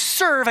served, but to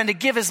serve and to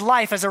give his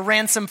life as a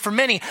ransom for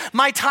many.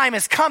 My time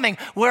is coming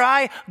where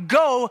I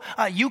go,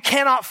 you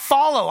cannot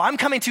follow. I'm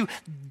coming to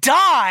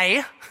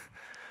die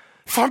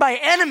for my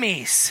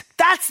enemies.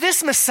 That's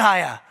this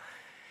Messiah.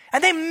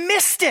 And they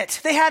missed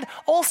it. They had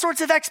all sorts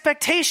of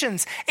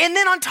expectations. And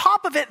then on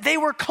top of it, they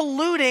were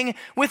colluding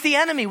with the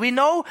enemy. We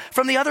know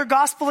from the other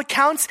gospel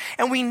accounts,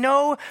 and we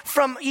know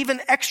from even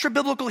extra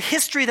biblical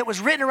history that was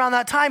written around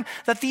that time,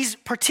 that these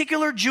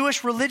particular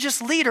Jewish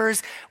religious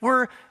leaders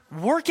were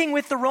working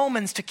with the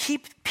Romans to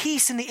keep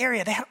peace in the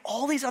area. They had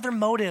all these other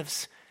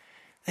motives.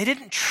 They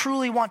didn't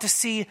truly want to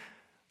see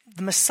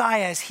the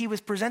Messiah as he was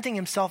presenting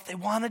himself. They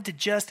wanted to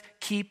just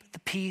keep the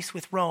peace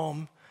with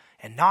Rome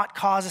and not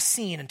cause a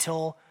scene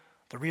until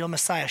the real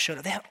Messiah showed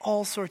up. They had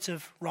all sorts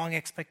of wrong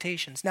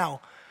expectations.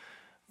 Now,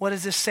 what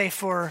does this say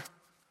for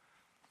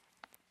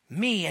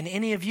me and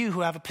any of you who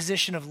have a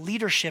position of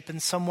leadership in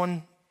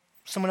someone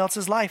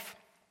else's life?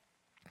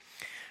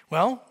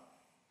 Well,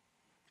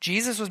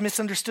 Jesus was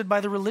misunderstood by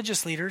the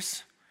religious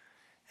leaders.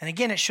 And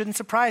again, it shouldn't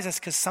surprise us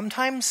because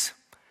sometimes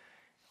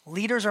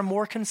leaders are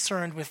more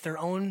concerned with their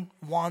own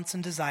wants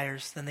and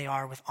desires than they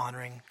are with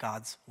honoring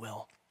God's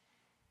will.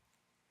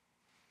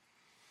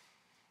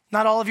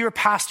 Not all of you are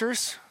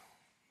pastors.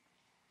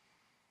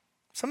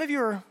 Some of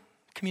you are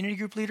community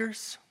group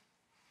leaders.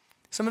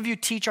 Some of you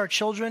teach our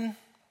children.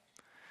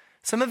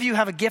 Some of you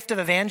have a gift of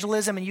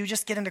evangelism and you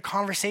just get into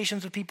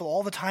conversations with people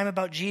all the time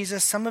about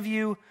Jesus. Some of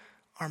you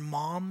are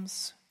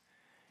moms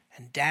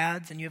and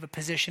dads and you have a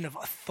position of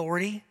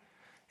authority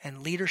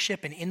and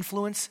leadership and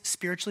influence,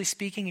 spiritually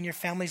speaking, in your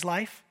family's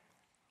life.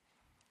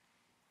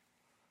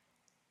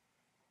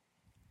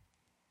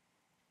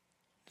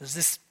 Does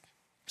this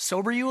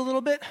sober you a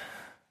little bit?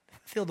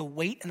 Feel the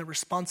weight and the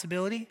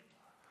responsibility?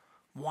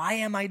 Why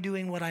am I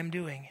doing what I'm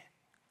doing?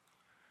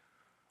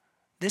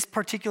 This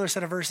particular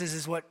set of verses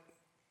is what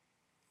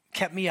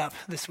kept me up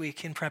this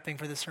week in prepping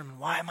for this sermon.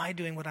 Why am I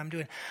doing what I'm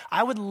doing?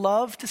 I would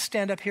love to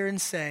stand up here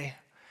and say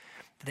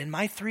that in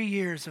my 3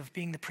 years of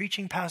being the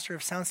preaching pastor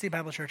of Sound City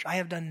Bible Church, I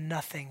have done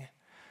nothing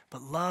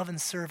but love and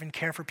serve and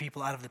care for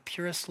people out of the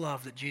purest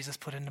love that Jesus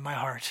put into my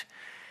heart.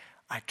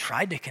 I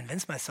tried to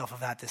convince myself of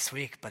that this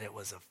week, but it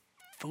was a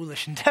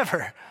foolish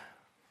endeavor.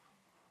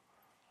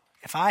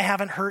 If I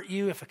haven't hurt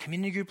you, if a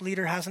community group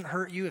leader hasn't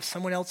hurt you, if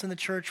someone else in the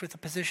church with a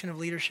position of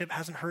leadership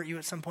hasn't hurt you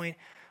at some point,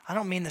 I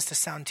don't mean this to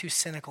sound too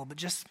cynical, but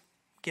just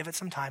give it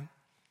some time.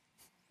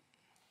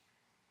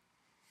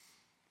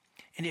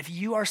 And if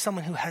you are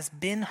someone who has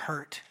been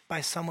hurt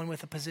by someone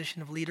with a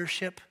position of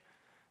leadership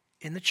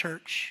in the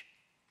church,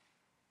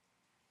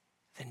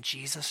 then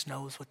Jesus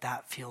knows what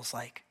that feels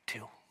like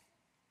too.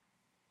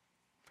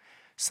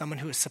 Someone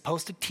who is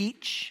supposed to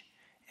teach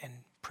and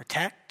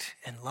protect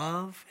and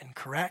love and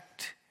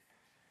correct,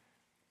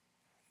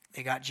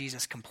 they got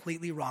Jesus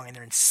completely wrong and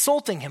they're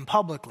insulting him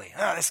publicly.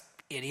 Oh, this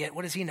idiot,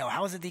 what does he know?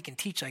 How is it that he can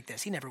teach like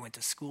this? He never went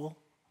to school.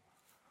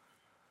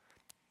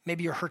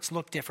 Maybe your hurts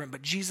look different,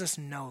 but Jesus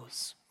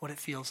knows what it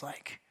feels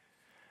like.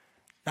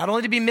 Not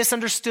only to be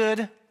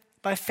misunderstood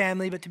by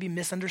family, but to be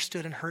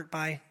misunderstood and hurt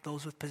by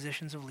those with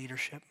positions of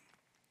leadership.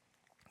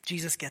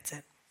 Jesus gets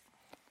it.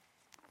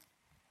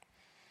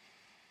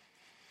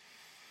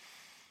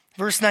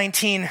 Verse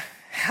 19,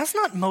 has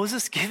not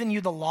Moses given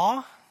you the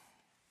law?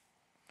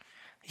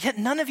 Yet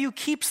none of you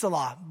keeps the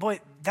law.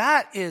 Boy,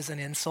 that is an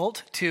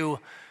insult to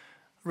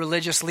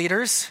religious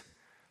leaders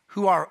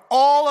who are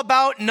all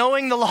about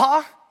knowing the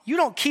law. You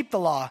don't keep the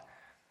law.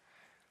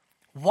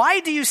 Why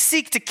do you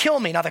seek to kill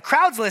me? Now the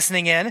crowd's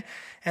listening in,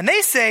 and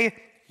they say,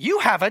 you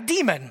have a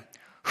demon.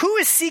 Who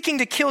is seeking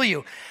to kill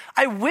you?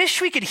 I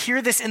wish we could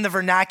hear this in the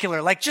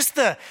vernacular, like just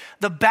the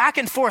back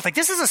and forth. Like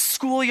this is a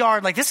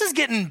schoolyard. Like this is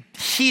getting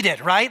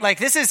heated, right? Like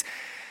this is,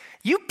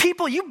 you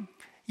people, you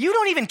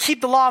don't even keep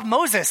the law of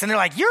Moses. And they're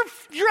like, you're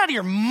out of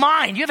your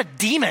mind. You have a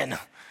demon.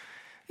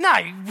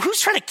 Nah,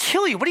 who's trying to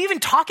kill you? What are you even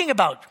talking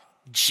about,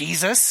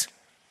 Jesus?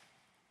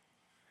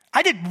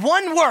 I did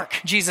one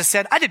work, Jesus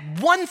said. I did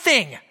one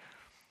thing.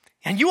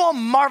 And you all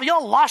marvel, you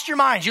all lost your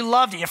minds. You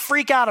loved it. You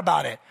freak out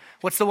about it.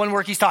 What's the one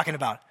work he's talking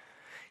about?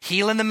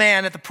 Healing the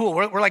man at the pool.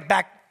 We're like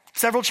back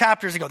several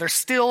chapters ago. They're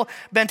still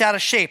bent out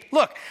of shape.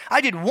 Look,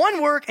 I did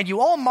one work and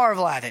you all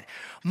marvel at it.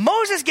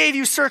 Moses gave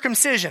you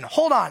circumcision.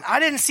 Hold on. I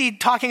didn't see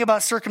talking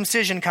about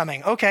circumcision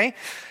coming. Okay,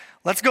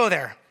 let's go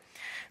there.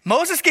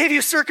 Moses gave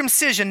you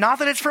circumcision, not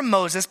that it's from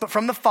Moses, but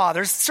from the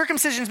fathers.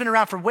 Circumcision's been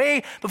around for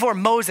way before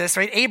Moses,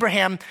 right?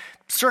 Abraham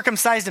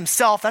circumcised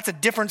himself. That's a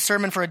different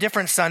sermon for a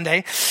different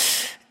Sunday.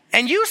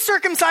 And you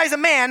circumcise a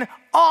man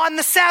on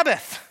the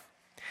Sabbath.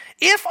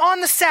 If on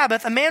the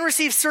Sabbath a man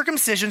receives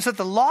circumcision so that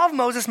the law of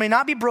Moses may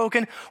not be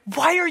broken,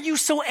 why are you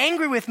so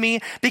angry with me?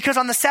 Because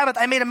on the Sabbath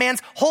I made a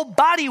man's whole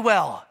body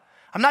well.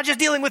 I'm not just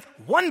dealing with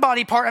one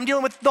body part, I'm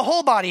dealing with the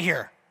whole body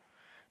here.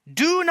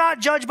 Do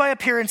not judge by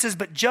appearances,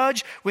 but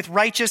judge with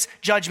righteous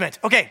judgment.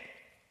 Okay,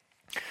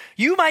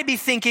 you might be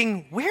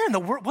thinking, where in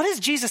the world, what is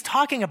Jesus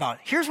talking about?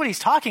 Here's what he's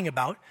talking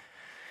about.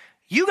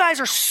 You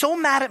guys are so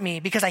mad at me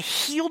because I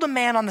healed a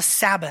man on the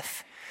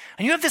Sabbath.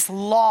 And you have this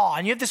law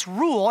and you have this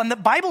rule, and the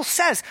Bible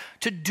says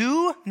to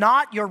do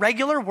not your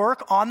regular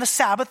work on the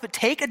Sabbath, but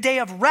take a day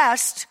of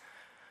rest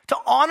to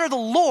honor the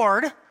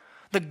Lord,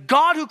 the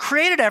God who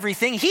created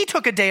everything. He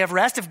took a day of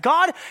rest. If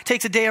God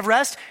takes a day of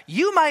rest,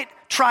 you might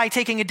try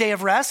taking a day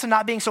of rest and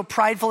not being so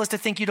prideful as to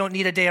think you don't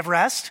need a day of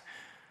rest.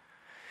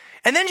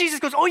 And then Jesus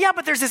goes, oh yeah,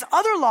 but there's this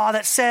other law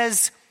that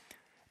says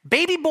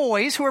baby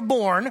boys who are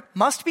born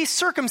must be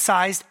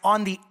circumcised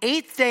on the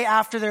 8th day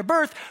after their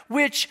birth,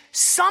 which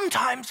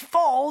sometimes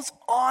falls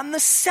on the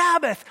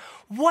Sabbath.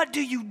 What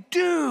do you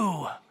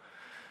do?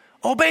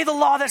 Obey the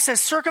law that says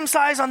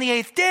circumcise on the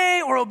 8th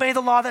day, or obey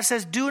the law that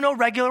says do no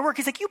regular work?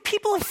 He's like, you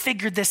people have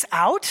figured this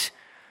out.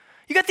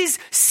 You got these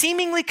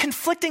seemingly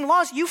conflicting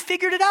laws. You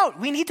figured it out.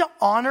 We need to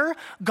honor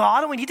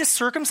God and we need to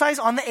circumcise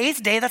on the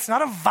 8th day. That's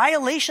not a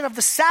violation of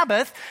the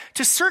Sabbath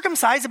to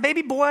circumcise a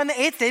baby boy on the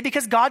 8th day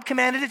because God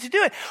commanded it to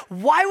do it.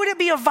 Why would it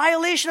be a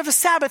violation of the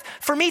Sabbath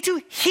for me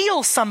to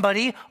heal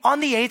somebody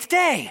on the 8th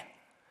day?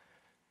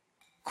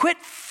 Quit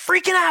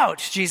freaking out,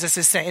 Jesus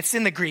is saying. It's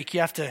in the Greek. You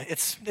have to,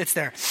 it's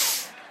there.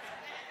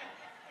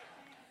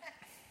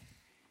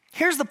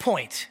 Here's the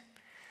point.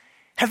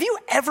 Have you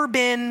ever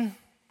been,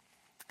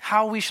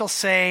 how we shall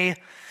say,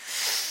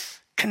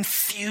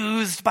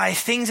 confused by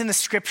things in the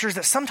scriptures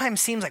that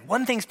sometimes seems like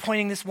one thing's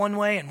pointing this one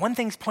way and one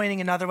thing's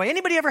pointing another way?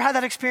 Anybody ever had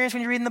that experience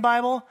when you're reading the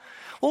Bible?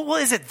 Well,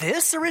 is it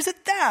this or is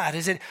it that?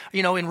 Is it,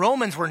 in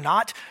Romans we're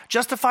not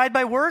justified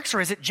by works,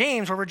 or is it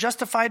James where we're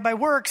justified by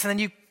works? And then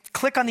you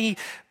click on the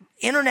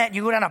internet,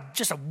 you go down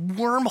just a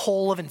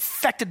wormhole of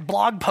infected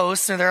blog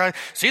posts, and they're like,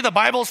 see, the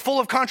Bible's full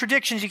of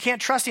contradictions. You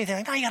can't trust anything.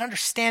 Like, no, you got to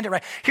understand it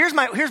right. Here's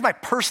my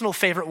personal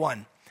favorite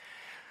one.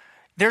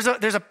 There's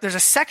a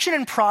section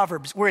in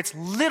Proverbs where it's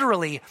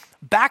literally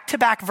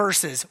back-to-back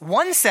verses.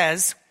 One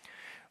says,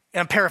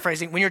 and I'm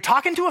paraphrasing, when you're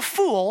talking to a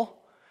fool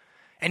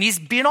and he's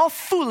being all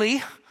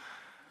fooly,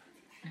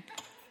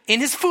 in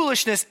his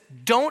foolishness,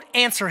 don't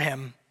answer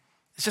him.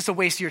 It's just a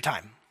waste of your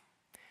time.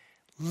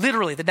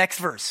 Literally, the next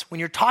verse. When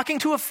you're talking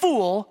to a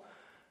fool,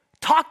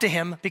 talk to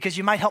him because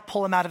you might help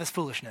pull him out of his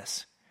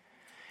foolishness.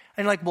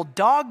 And you're like, well,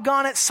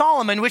 doggone it,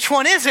 Solomon, which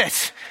one is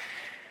it?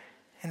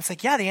 And it's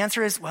like, yeah, the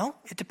answer is, well,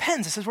 it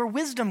depends. This is where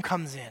wisdom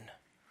comes in.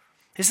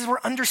 This is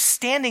where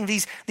understanding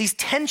these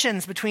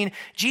tensions between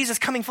Jesus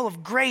coming full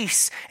of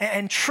grace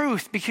and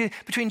truth,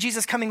 between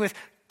Jesus coming with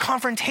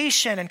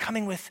confrontation and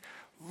coming with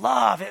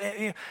love,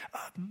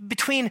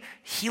 between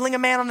healing a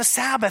man on the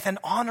Sabbath and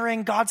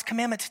honoring God's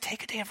commandment to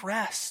take a day of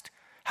rest.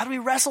 How do we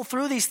wrestle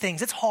through these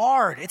things? It's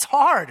hard. It's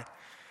hard.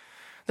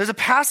 There's a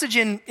passage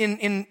in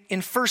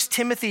 1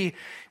 Timothy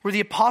where the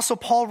Apostle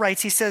Paul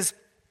writes, he says,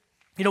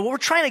 what we're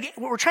trying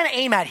to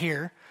aim at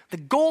here, the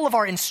goal of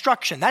our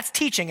instruction, that's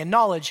teaching and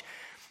knowledge.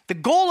 The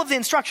goal of the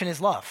instruction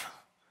is love.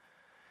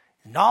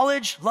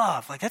 Knowledge,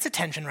 love, like that's a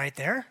tension right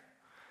there.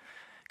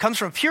 Comes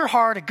from a pure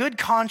heart, a good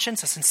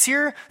conscience, a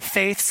sincere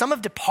faith. Some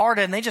have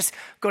departed and they just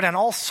go down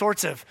all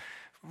sorts of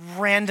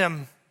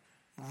random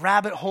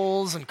rabbit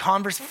holes and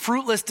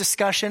fruitless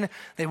discussion.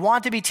 They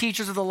want to be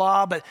teachers of the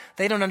law, but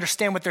they don't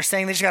understand what they're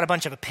saying. They just got a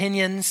bunch of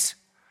opinions.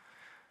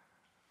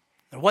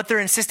 What they're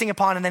insisting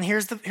upon. And then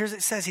here's what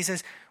it says. He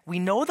says, we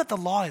know that the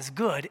law is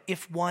good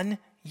if one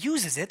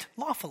uses it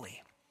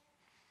lawfully.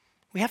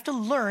 We have to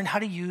learn how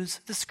to use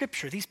the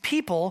scripture. These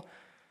people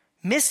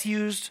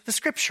misused the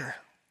scripture.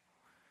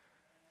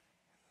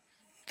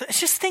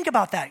 Just think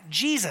about that.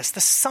 Jesus, the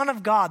Son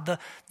of God,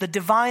 the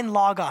divine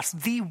Logos,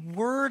 the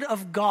Word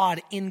of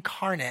God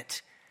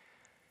incarnate,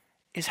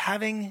 is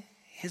having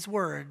his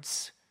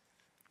words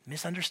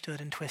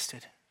misunderstood and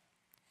twisted.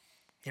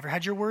 You ever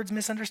had your words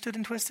misunderstood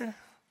and twisted?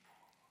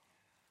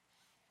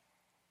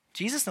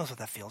 Jesus knows what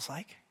that feels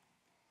like.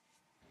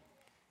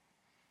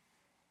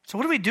 So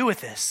what do we do with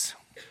this?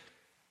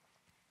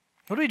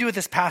 What do we do with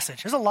this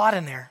passage? There's a lot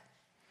in there.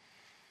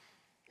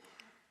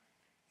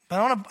 But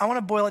I want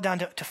to boil it down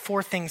to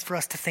 4 things for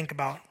us to think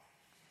about.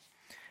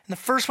 And the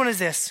first one is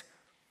this.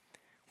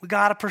 We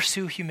got to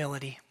pursue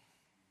humility.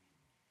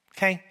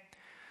 Okay?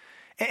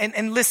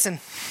 And listen.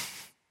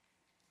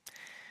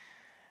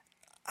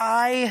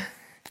 Let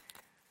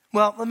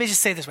me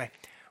just say it this way.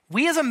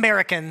 We as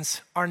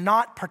Americans are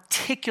not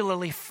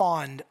particularly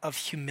fond of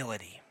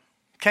humility.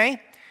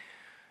 Okay?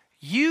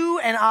 You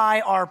and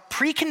I are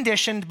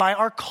preconditioned by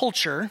our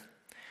culture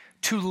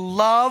to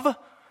love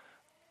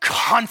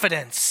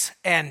confidence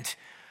and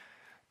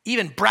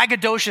even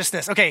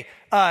braggadociousness. Okay,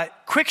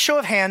 quick show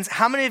of hands.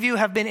 How many of you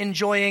have been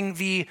enjoying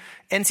the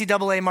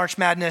NCAA March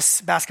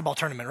Madness basketball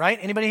tournament, right?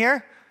 Anybody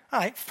here? All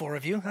right, 4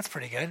 of you. That's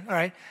pretty good. All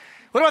right.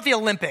 What about the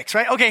Olympics,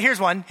 right? Okay, here's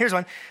one.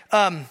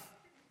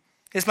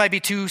 This might be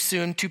too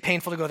soon, too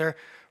painful to go there.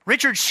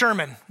 Richard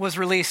Sherman was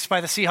released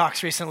by the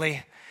Seahawks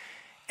recently.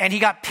 And he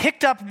got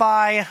picked up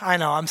by,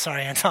 I'm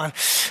sorry, Anton.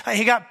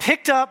 He got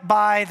picked up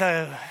by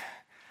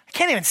I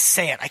can't even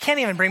say it. I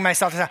can't even bring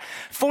myself to that.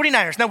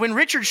 49ers. Now, when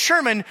Richard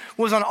Sherman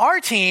was on our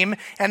team,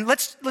 and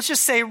let's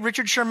just say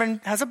Richard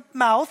Sherman has a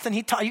mouth, and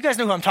you guys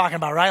know who I'm talking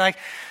about, right? Like,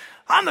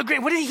 I'm the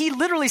great, what did he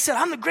literally said?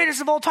 I'm the greatest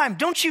of all time.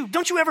 Don't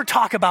you ever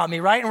talk about me,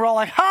 right? And we're all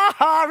like, ha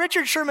ha,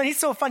 Richard Sherman, he's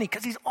so funny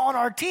because he's on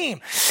our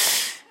team.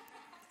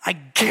 I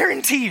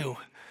guarantee you,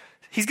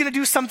 he's going to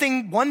do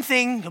one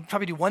thing, he'll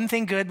probably do one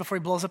thing good before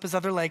he blows up his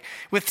other leg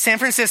with San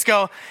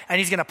Francisco, and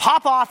he's going to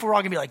pop off. We're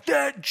all going to be like,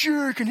 that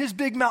jerk and his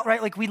big mouth,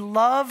 right? Like we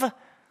love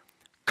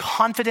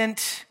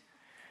confident,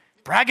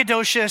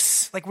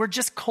 braggadocious, like we're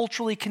just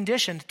culturally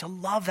conditioned to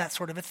love that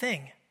sort of a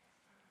thing.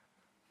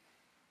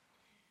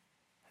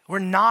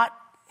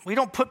 We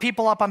don't put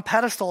people up on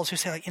pedestals who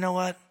say like, you know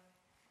what?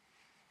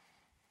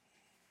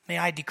 May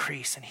I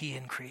decrease and he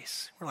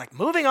increase. We're like,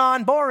 moving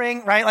on,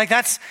 boring, right? Like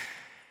that's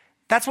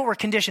what we're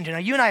conditioned to. Now,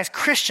 you and I as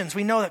Christians,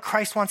 we know that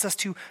Christ wants us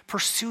to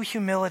pursue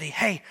humility.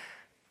 Hey,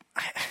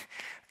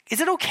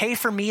 is it okay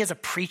for me as a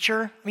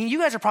preacher? I mean, you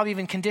guys are probably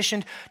even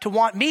conditioned to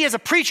want me as a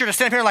preacher to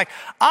stand up here like,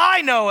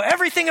 I know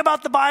everything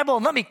about the Bible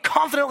and let me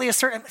confidently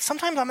assert.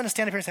 Sometimes I'm going to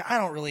stand up here and say, I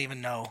don't really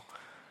even know.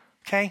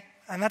 Okay?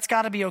 And that's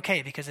got to be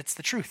okay because it's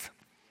the truth.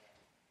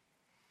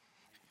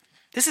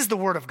 This is the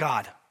word of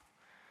God.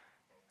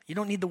 You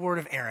don't need the word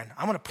of Aaron.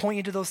 I'm going to point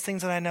you to those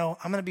things that I know.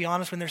 I'm going to be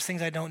honest when there's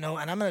things I don't know.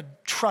 And I'm going to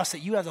trust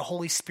that you have the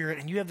Holy Spirit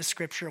and you have the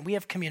scripture and we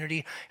have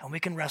community and we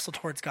can wrestle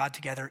towards God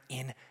together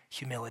in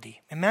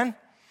humility. Amen?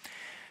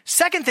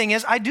 Second thing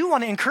is, I do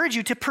want to encourage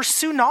you to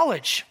pursue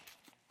knowledge.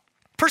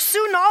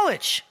 Pursue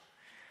knowledge.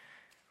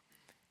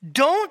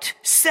 Don't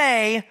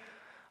say,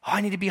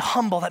 I need to be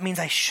humble. That means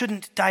I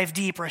shouldn't dive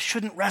deep or I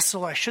shouldn't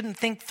wrestle or I shouldn't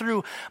think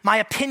through. My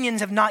opinions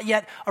have not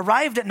yet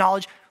arrived at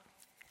knowledge.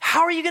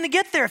 How are you going to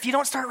get there if you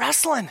don't start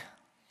wrestling?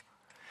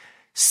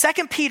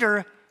 2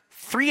 Peter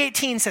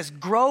 3:18 says,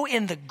 grow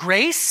in the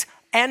grace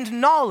and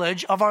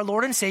knowledge of our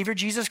Lord and Savior,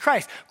 Jesus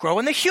Christ. Grow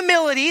in the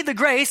humility, the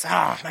grace.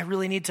 I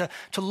really need to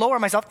lower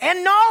myself.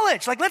 And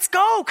knowledge. Like, let's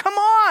go. Come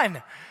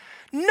on.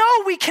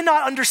 No, we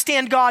cannot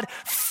understand God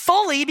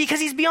fully because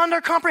he's beyond our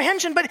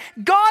comprehension. But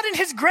God in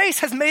his grace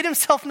has made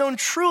himself known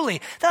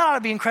truly. That ought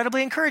to be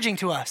incredibly encouraging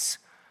to us.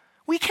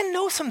 We can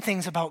know some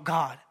things about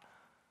God.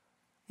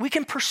 We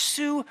can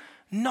pursue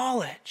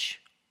knowledge.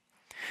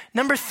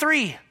 Number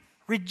 3,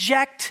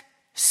 reject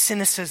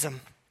cynicism.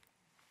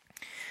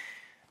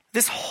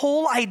 This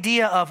whole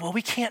idea of, well,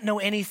 we can't know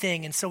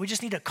anything, and so we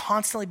just need to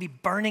constantly be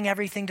burning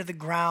everything to the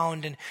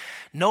ground, and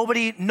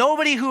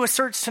nobody who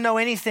asserts to know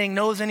anything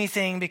knows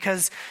anything,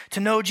 because to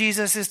know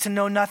Jesus is to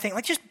know nothing.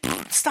 Like, just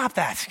stop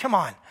that. Come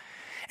on.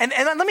 And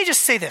let me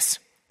just say this.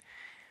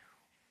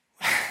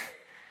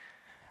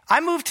 I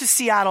moved to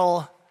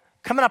Seattle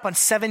coming up on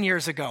 7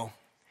 years ago.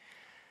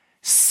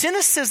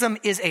 Cynicism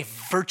is a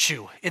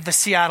virtue in the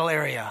Seattle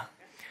area.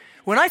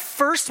 When I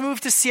first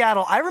moved to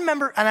Seattle, I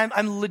remember, and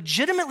I'm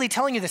legitimately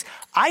telling you this,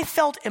 I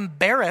felt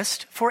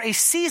embarrassed for a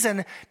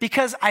season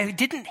because I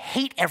didn't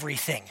hate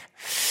everything.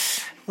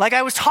 Like,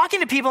 I was talking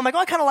to people, I'm like, oh,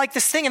 I kind of like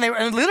this thing, and they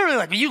were literally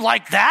like, you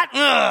like that?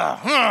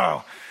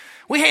 Ugh.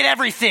 We hate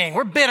everything.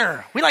 We're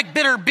bitter. We like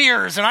bitter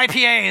beers and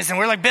IPAs, and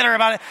we're like bitter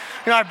about it.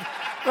 Right?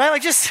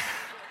 Like, just...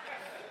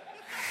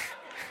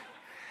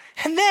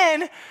 And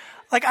then,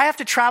 like, I have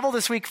to travel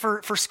this week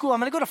for school. I'm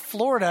going to go to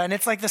Florida, and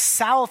it's like the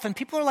South, and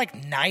people are like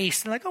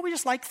nice. They're like, oh, we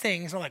just like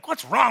things. And I'm like,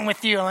 what's wrong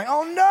with you? I'm like,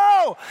 oh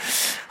no,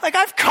 like,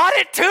 I've caught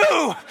it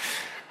too.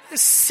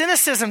 This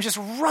cynicism just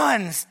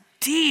runs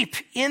deep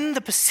in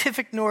the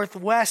Pacific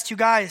Northwest. You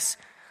guys,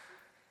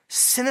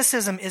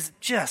 cynicism is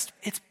just,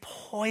 it's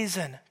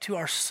poison to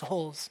our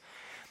souls.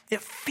 It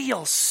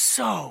feels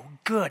so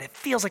good. It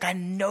feels like I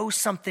know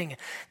something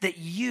that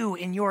you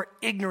in your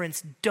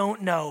ignorance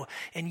don't know.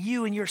 And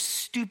you in your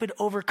stupid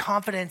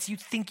overconfidence, you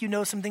think you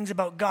know some things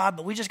about God,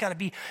 but we just got to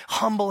be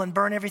humble and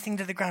burn everything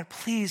to the ground.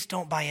 Please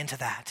don't buy into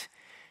that.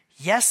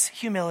 Yes,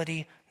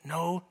 humility,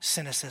 no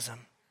cynicism.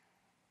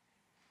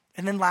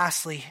 And then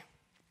lastly,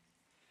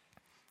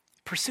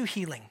 pursue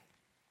healing.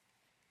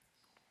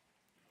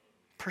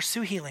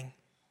 Pursue healing.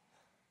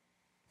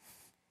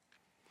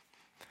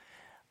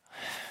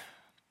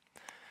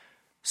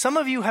 Some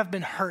of you have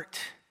been hurt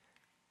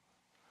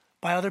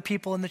by other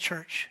people in the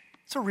church.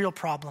 It's a real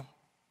problem.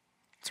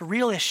 It's a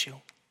real issue.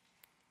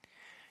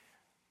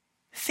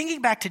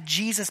 Thinking back to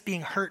Jesus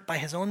being hurt by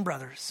his own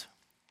brothers,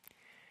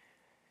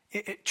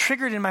 it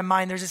triggered in my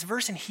mind, there's this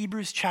verse in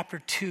Hebrews chapter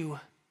 2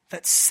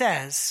 that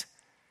says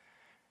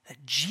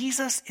that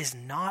Jesus is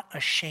not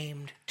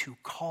ashamed to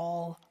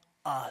call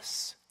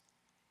us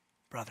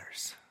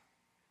brothers.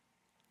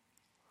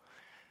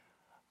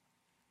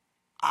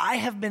 I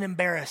have been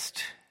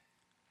embarrassed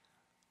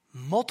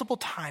multiple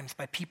times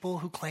by people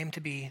who claim to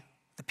be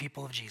the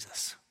people of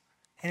Jesus.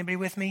 Anybody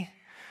with me?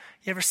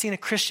 You ever seen a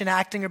Christian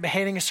acting or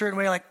behaving a certain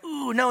way, like,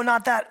 ooh, no,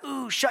 not that.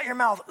 Ooh, shut your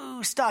mouth.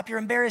 Ooh, stop, you're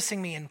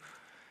embarrassing me. And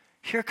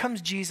here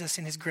comes Jesus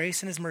in his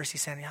grace and his mercy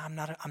saying, I'm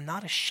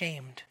not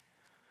ashamed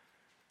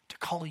to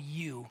call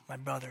you my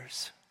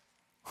brothers.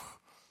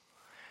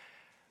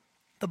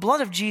 The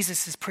blood of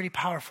Jesus is pretty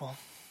powerful.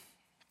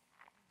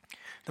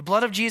 The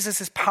blood of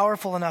Jesus is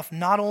powerful enough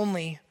not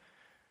only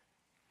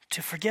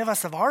to forgive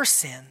us of our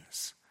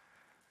sins,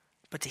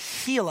 but to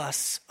heal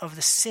us of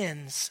the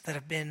sins that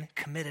have been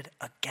committed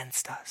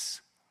against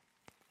us.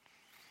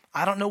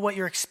 I don't know what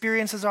your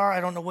experiences are. I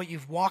don't know what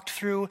you've walked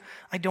through.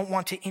 I don't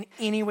want to in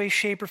any way,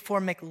 shape, or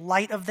form make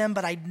light of them,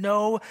 but I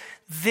know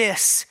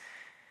this.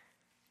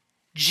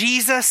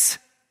 Jesus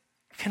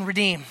can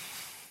redeem.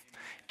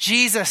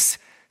 Jesus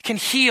can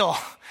heal.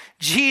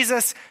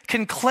 Jesus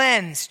can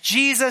cleanse.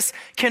 Jesus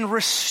can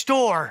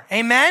restore.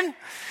 Amen?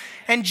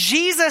 And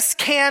Jesus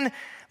can...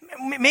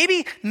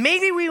 Maybe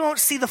we won't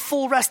see the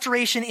full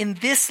restoration in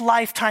this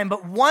lifetime,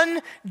 but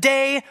one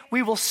day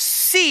we will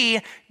see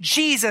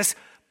Jesus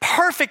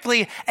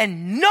perfectly,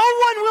 and no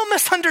one will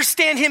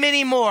misunderstand him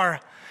anymore,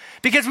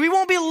 because we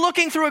won't be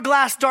looking through a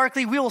glass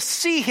darkly. We will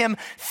see him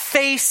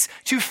face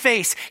to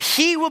face.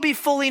 He will be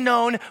fully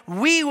known.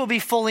 We will be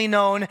fully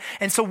known.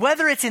 And so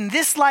whether it's in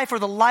this life or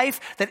the life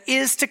that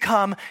is to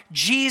come,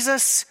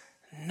 Jesus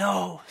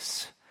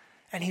knows,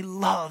 and he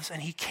loves,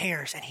 and he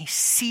cares, and he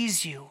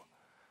sees you.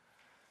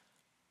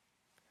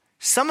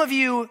 Some of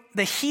you,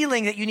 the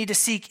healing that you need to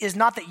seek is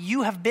not that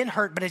you have been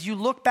hurt, but as you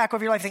look back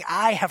over your life, think,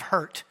 I have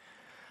hurt.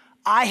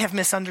 I have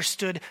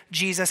misunderstood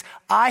Jesus.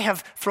 I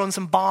have thrown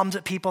some bombs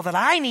at people that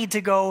I need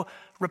to go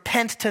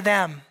repent to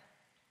them.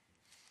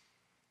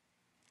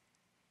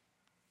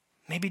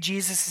 Maybe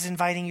Jesus is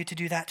inviting you to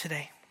do that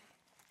today.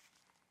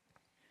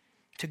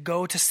 To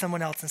go to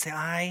someone else and say,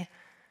 I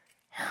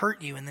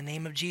hurt you in the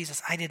name of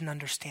Jesus. I didn't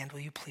understand.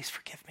 Will you please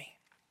forgive me?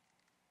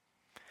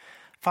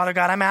 Father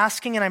God, I'm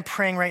asking and I'm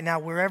praying right now,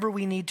 wherever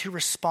we need to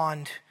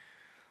respond.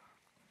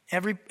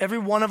 Every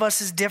one of us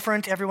is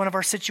different. Every one of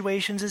our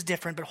situations is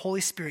different. But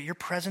Holy Spirit, you're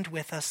present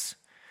with us.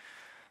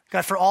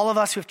 God, for all of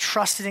us who have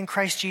trusted in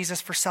Christ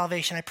Jesus for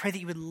salvation, I pray that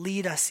you would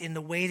lead us in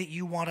the way that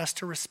you want us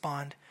to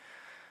respond.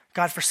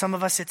 God, for some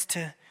of us, it's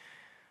to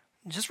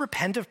just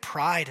repent of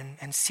pride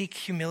and seek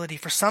humility.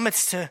 For some,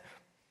 it's to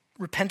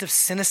repent of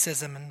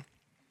cynicism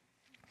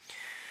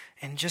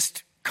and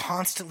just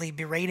constantly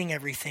berating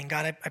everything.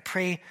 God, I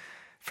pray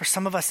for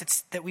some of us,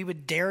 it's that we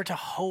would dare to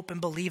hope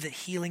and believe that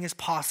healing is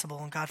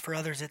possible. And God, for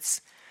others,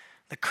 it's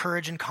the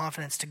courage and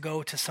confidence to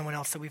go to someone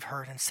else that we've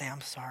hurt and say,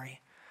 I'm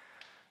sorry.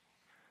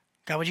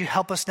 God, would you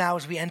help us now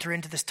as we enter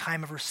into this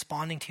time of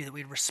responding to you, that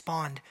we'd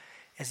respond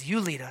as you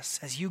lead us,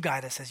 as you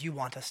guide us, as you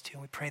want us to.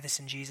 We pray this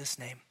in Jesus'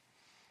 name.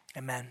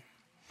 Amen.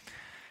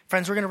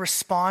 Friends, we're going to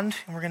respond,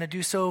 and we're going to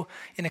do so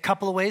in a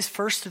couple of ways.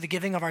 First, through the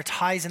giving of our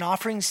tithes and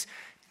offerings.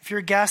 If you're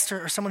a guest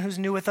or someone who's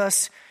new with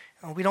us,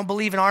 we don't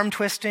believe in arm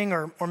twisting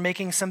or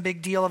making some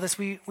big deal of this.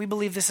 We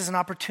believe this is an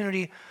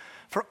opportunity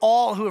for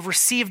all who have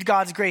received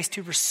God's grace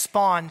to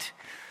respond.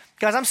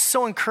 Guys, I'm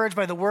so encouraged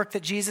by the work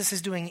that Jesus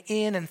is doing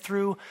in and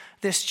through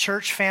this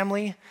church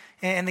family,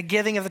 and the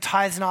giving of the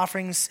tithes and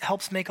offerings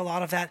helps make a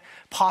lot of that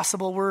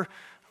possible.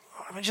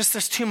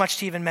 There's too much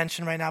to even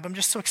mention right now, but I'm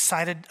just so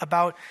excited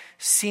about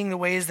seeing the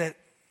ways that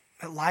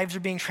lives are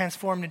being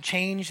transformed and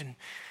changed and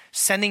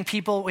sending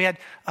people. We had,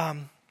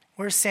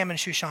 where's Sam and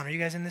Shushan? Are you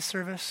guys in this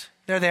service?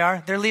 There they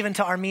are. They're leaving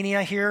to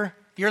Armenia here.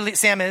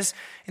 Sam is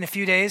in a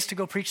few days to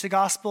go preach the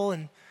gospel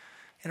in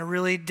a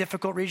really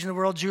difficult region of the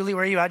world. Julie,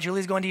 where are you at?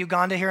 Julie's going to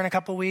Uganda here in a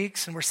couple of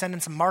weeks, and we're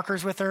sending some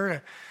markers with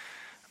her.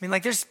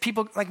 There's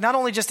people, not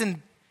only just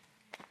in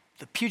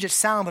the Puget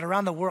Sound, but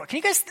around the world. Can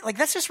you guys,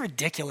 that's just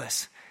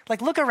ridiculous.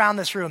 Look around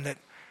this room that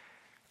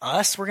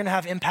we're going to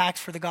have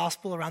impacts for the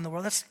gospel around the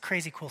world. That's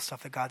crazy cool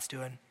stuff that God's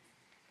doing.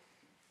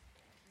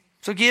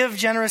 So give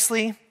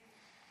generously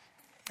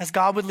as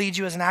God would lead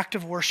you as an act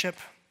of worship.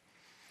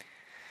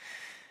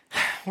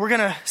 We're going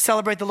to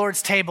celebrate the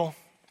Lord's table,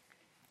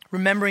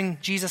 remembering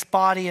Jesus'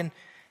 body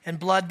and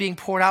blood being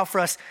poured out for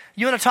us.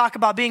 You want to talk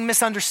about being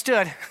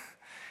misunderstood?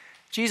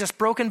 Jesus'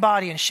 broken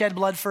body and shed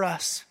blood for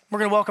us. We're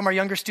going to welcome our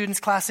younger students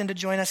class in to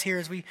join us here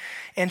as we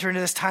enter into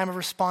this time of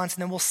response,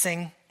 and then we'll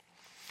sing.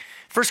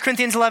 1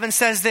 Corinthians 11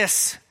 says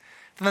this: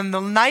 "Then the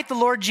night the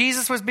Lord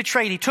Jesus was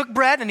betrayed, he took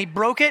bread and he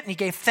broke it and he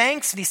gave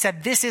thanks and he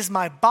said, 'This is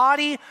my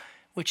body,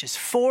 which is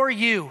for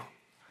you.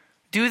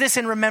 Do this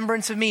in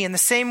remembrance of me.' In the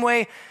same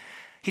way,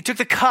 he took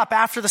the cup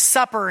after the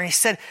supper and he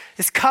said,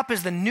 'This cup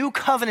is the new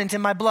covenant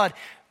in my blood.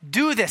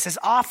 Do this as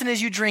often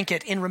as you drink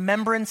it in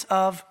remembrance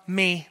of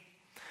me.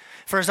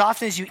 For as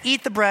often as you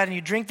eat the bread and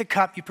you drink the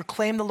cup, you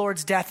proclaim the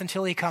Lord's death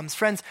until he comes.'"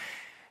 Friends,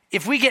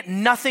 if we get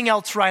nothing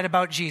else right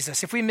about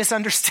Jesus, if we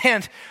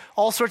misunderstand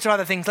all sorts of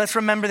other things, let's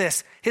remember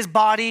this. His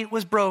body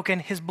was broken,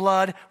 his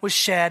blood was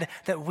shed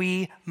that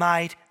we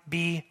might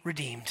be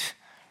redeemed.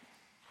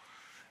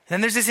 Then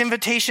there's this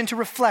invitation to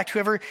reflect.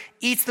 Whoever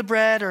eats the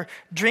bread or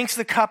drinks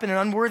the cup in an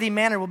unworthy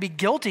manner will be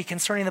guilty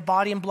concerning the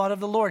body and blood of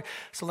the Lord.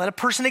 So let a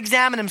person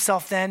examine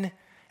himself then,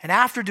 and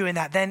after doing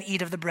that, then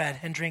eat of the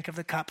bread and drink of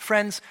the cup.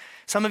 Friends,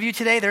 some of you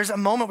today, there's a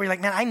moment where you're like,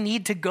 man, I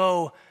need to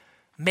go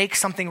make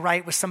something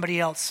right with somebody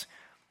else.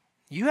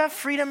 You have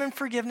freedom and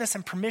forgiveness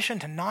and permission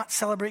to not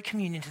celebrate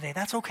communion today.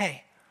 That's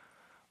okay.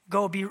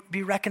 Go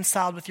be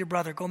reconciled with your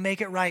brother. Go make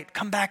it right.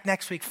 Come back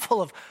next week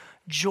full of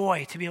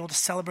joy to be able to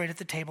celebrate at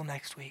the table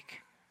next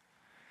week.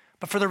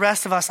 But for the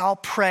rest of us, I'll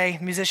pray.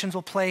 Musicians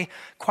will play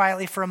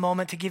quietly for a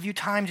moment to give you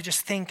time to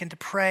just think and to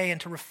pray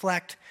and to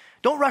reflect.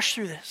 Don't rush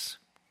through this.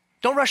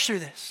 Don't rush through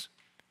this.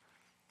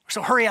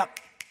 So hurry up.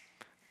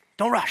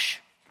 Don't rush.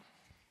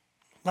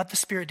 Let the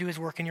Spirit do his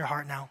work in your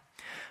heart now.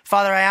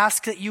 Father, I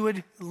ask that you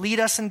would lead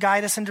us and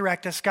guide us and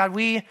direct us. God,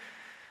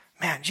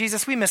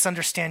 Jesus, we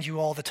misunderstand you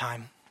all the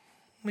time.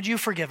 Would you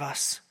forgive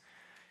us?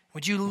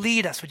 Would you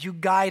lead us? Would you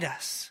guide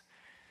us?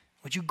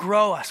 Would you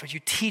grow us? Would you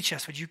teach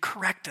us? Would you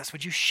correct us?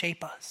 Would you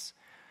shape us?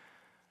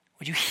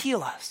 Would you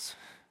heal us?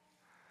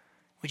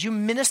 Would you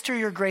minister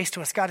your grace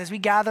to us? God, as we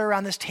gather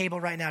around this table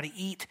right now to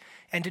eat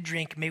and to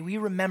drink, may we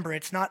remember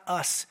it's not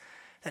us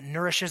that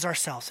nourishes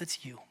ourselves,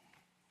 it's you.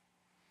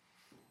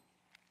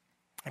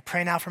 I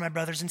pray now for my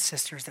brothers and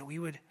sisters that we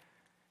would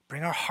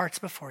bring our hearts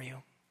before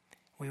you.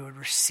 We would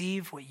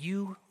receive what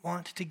you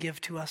want to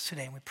give to us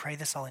today. And we pray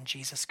this all in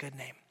Jesus' good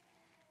name.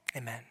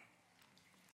 Amen.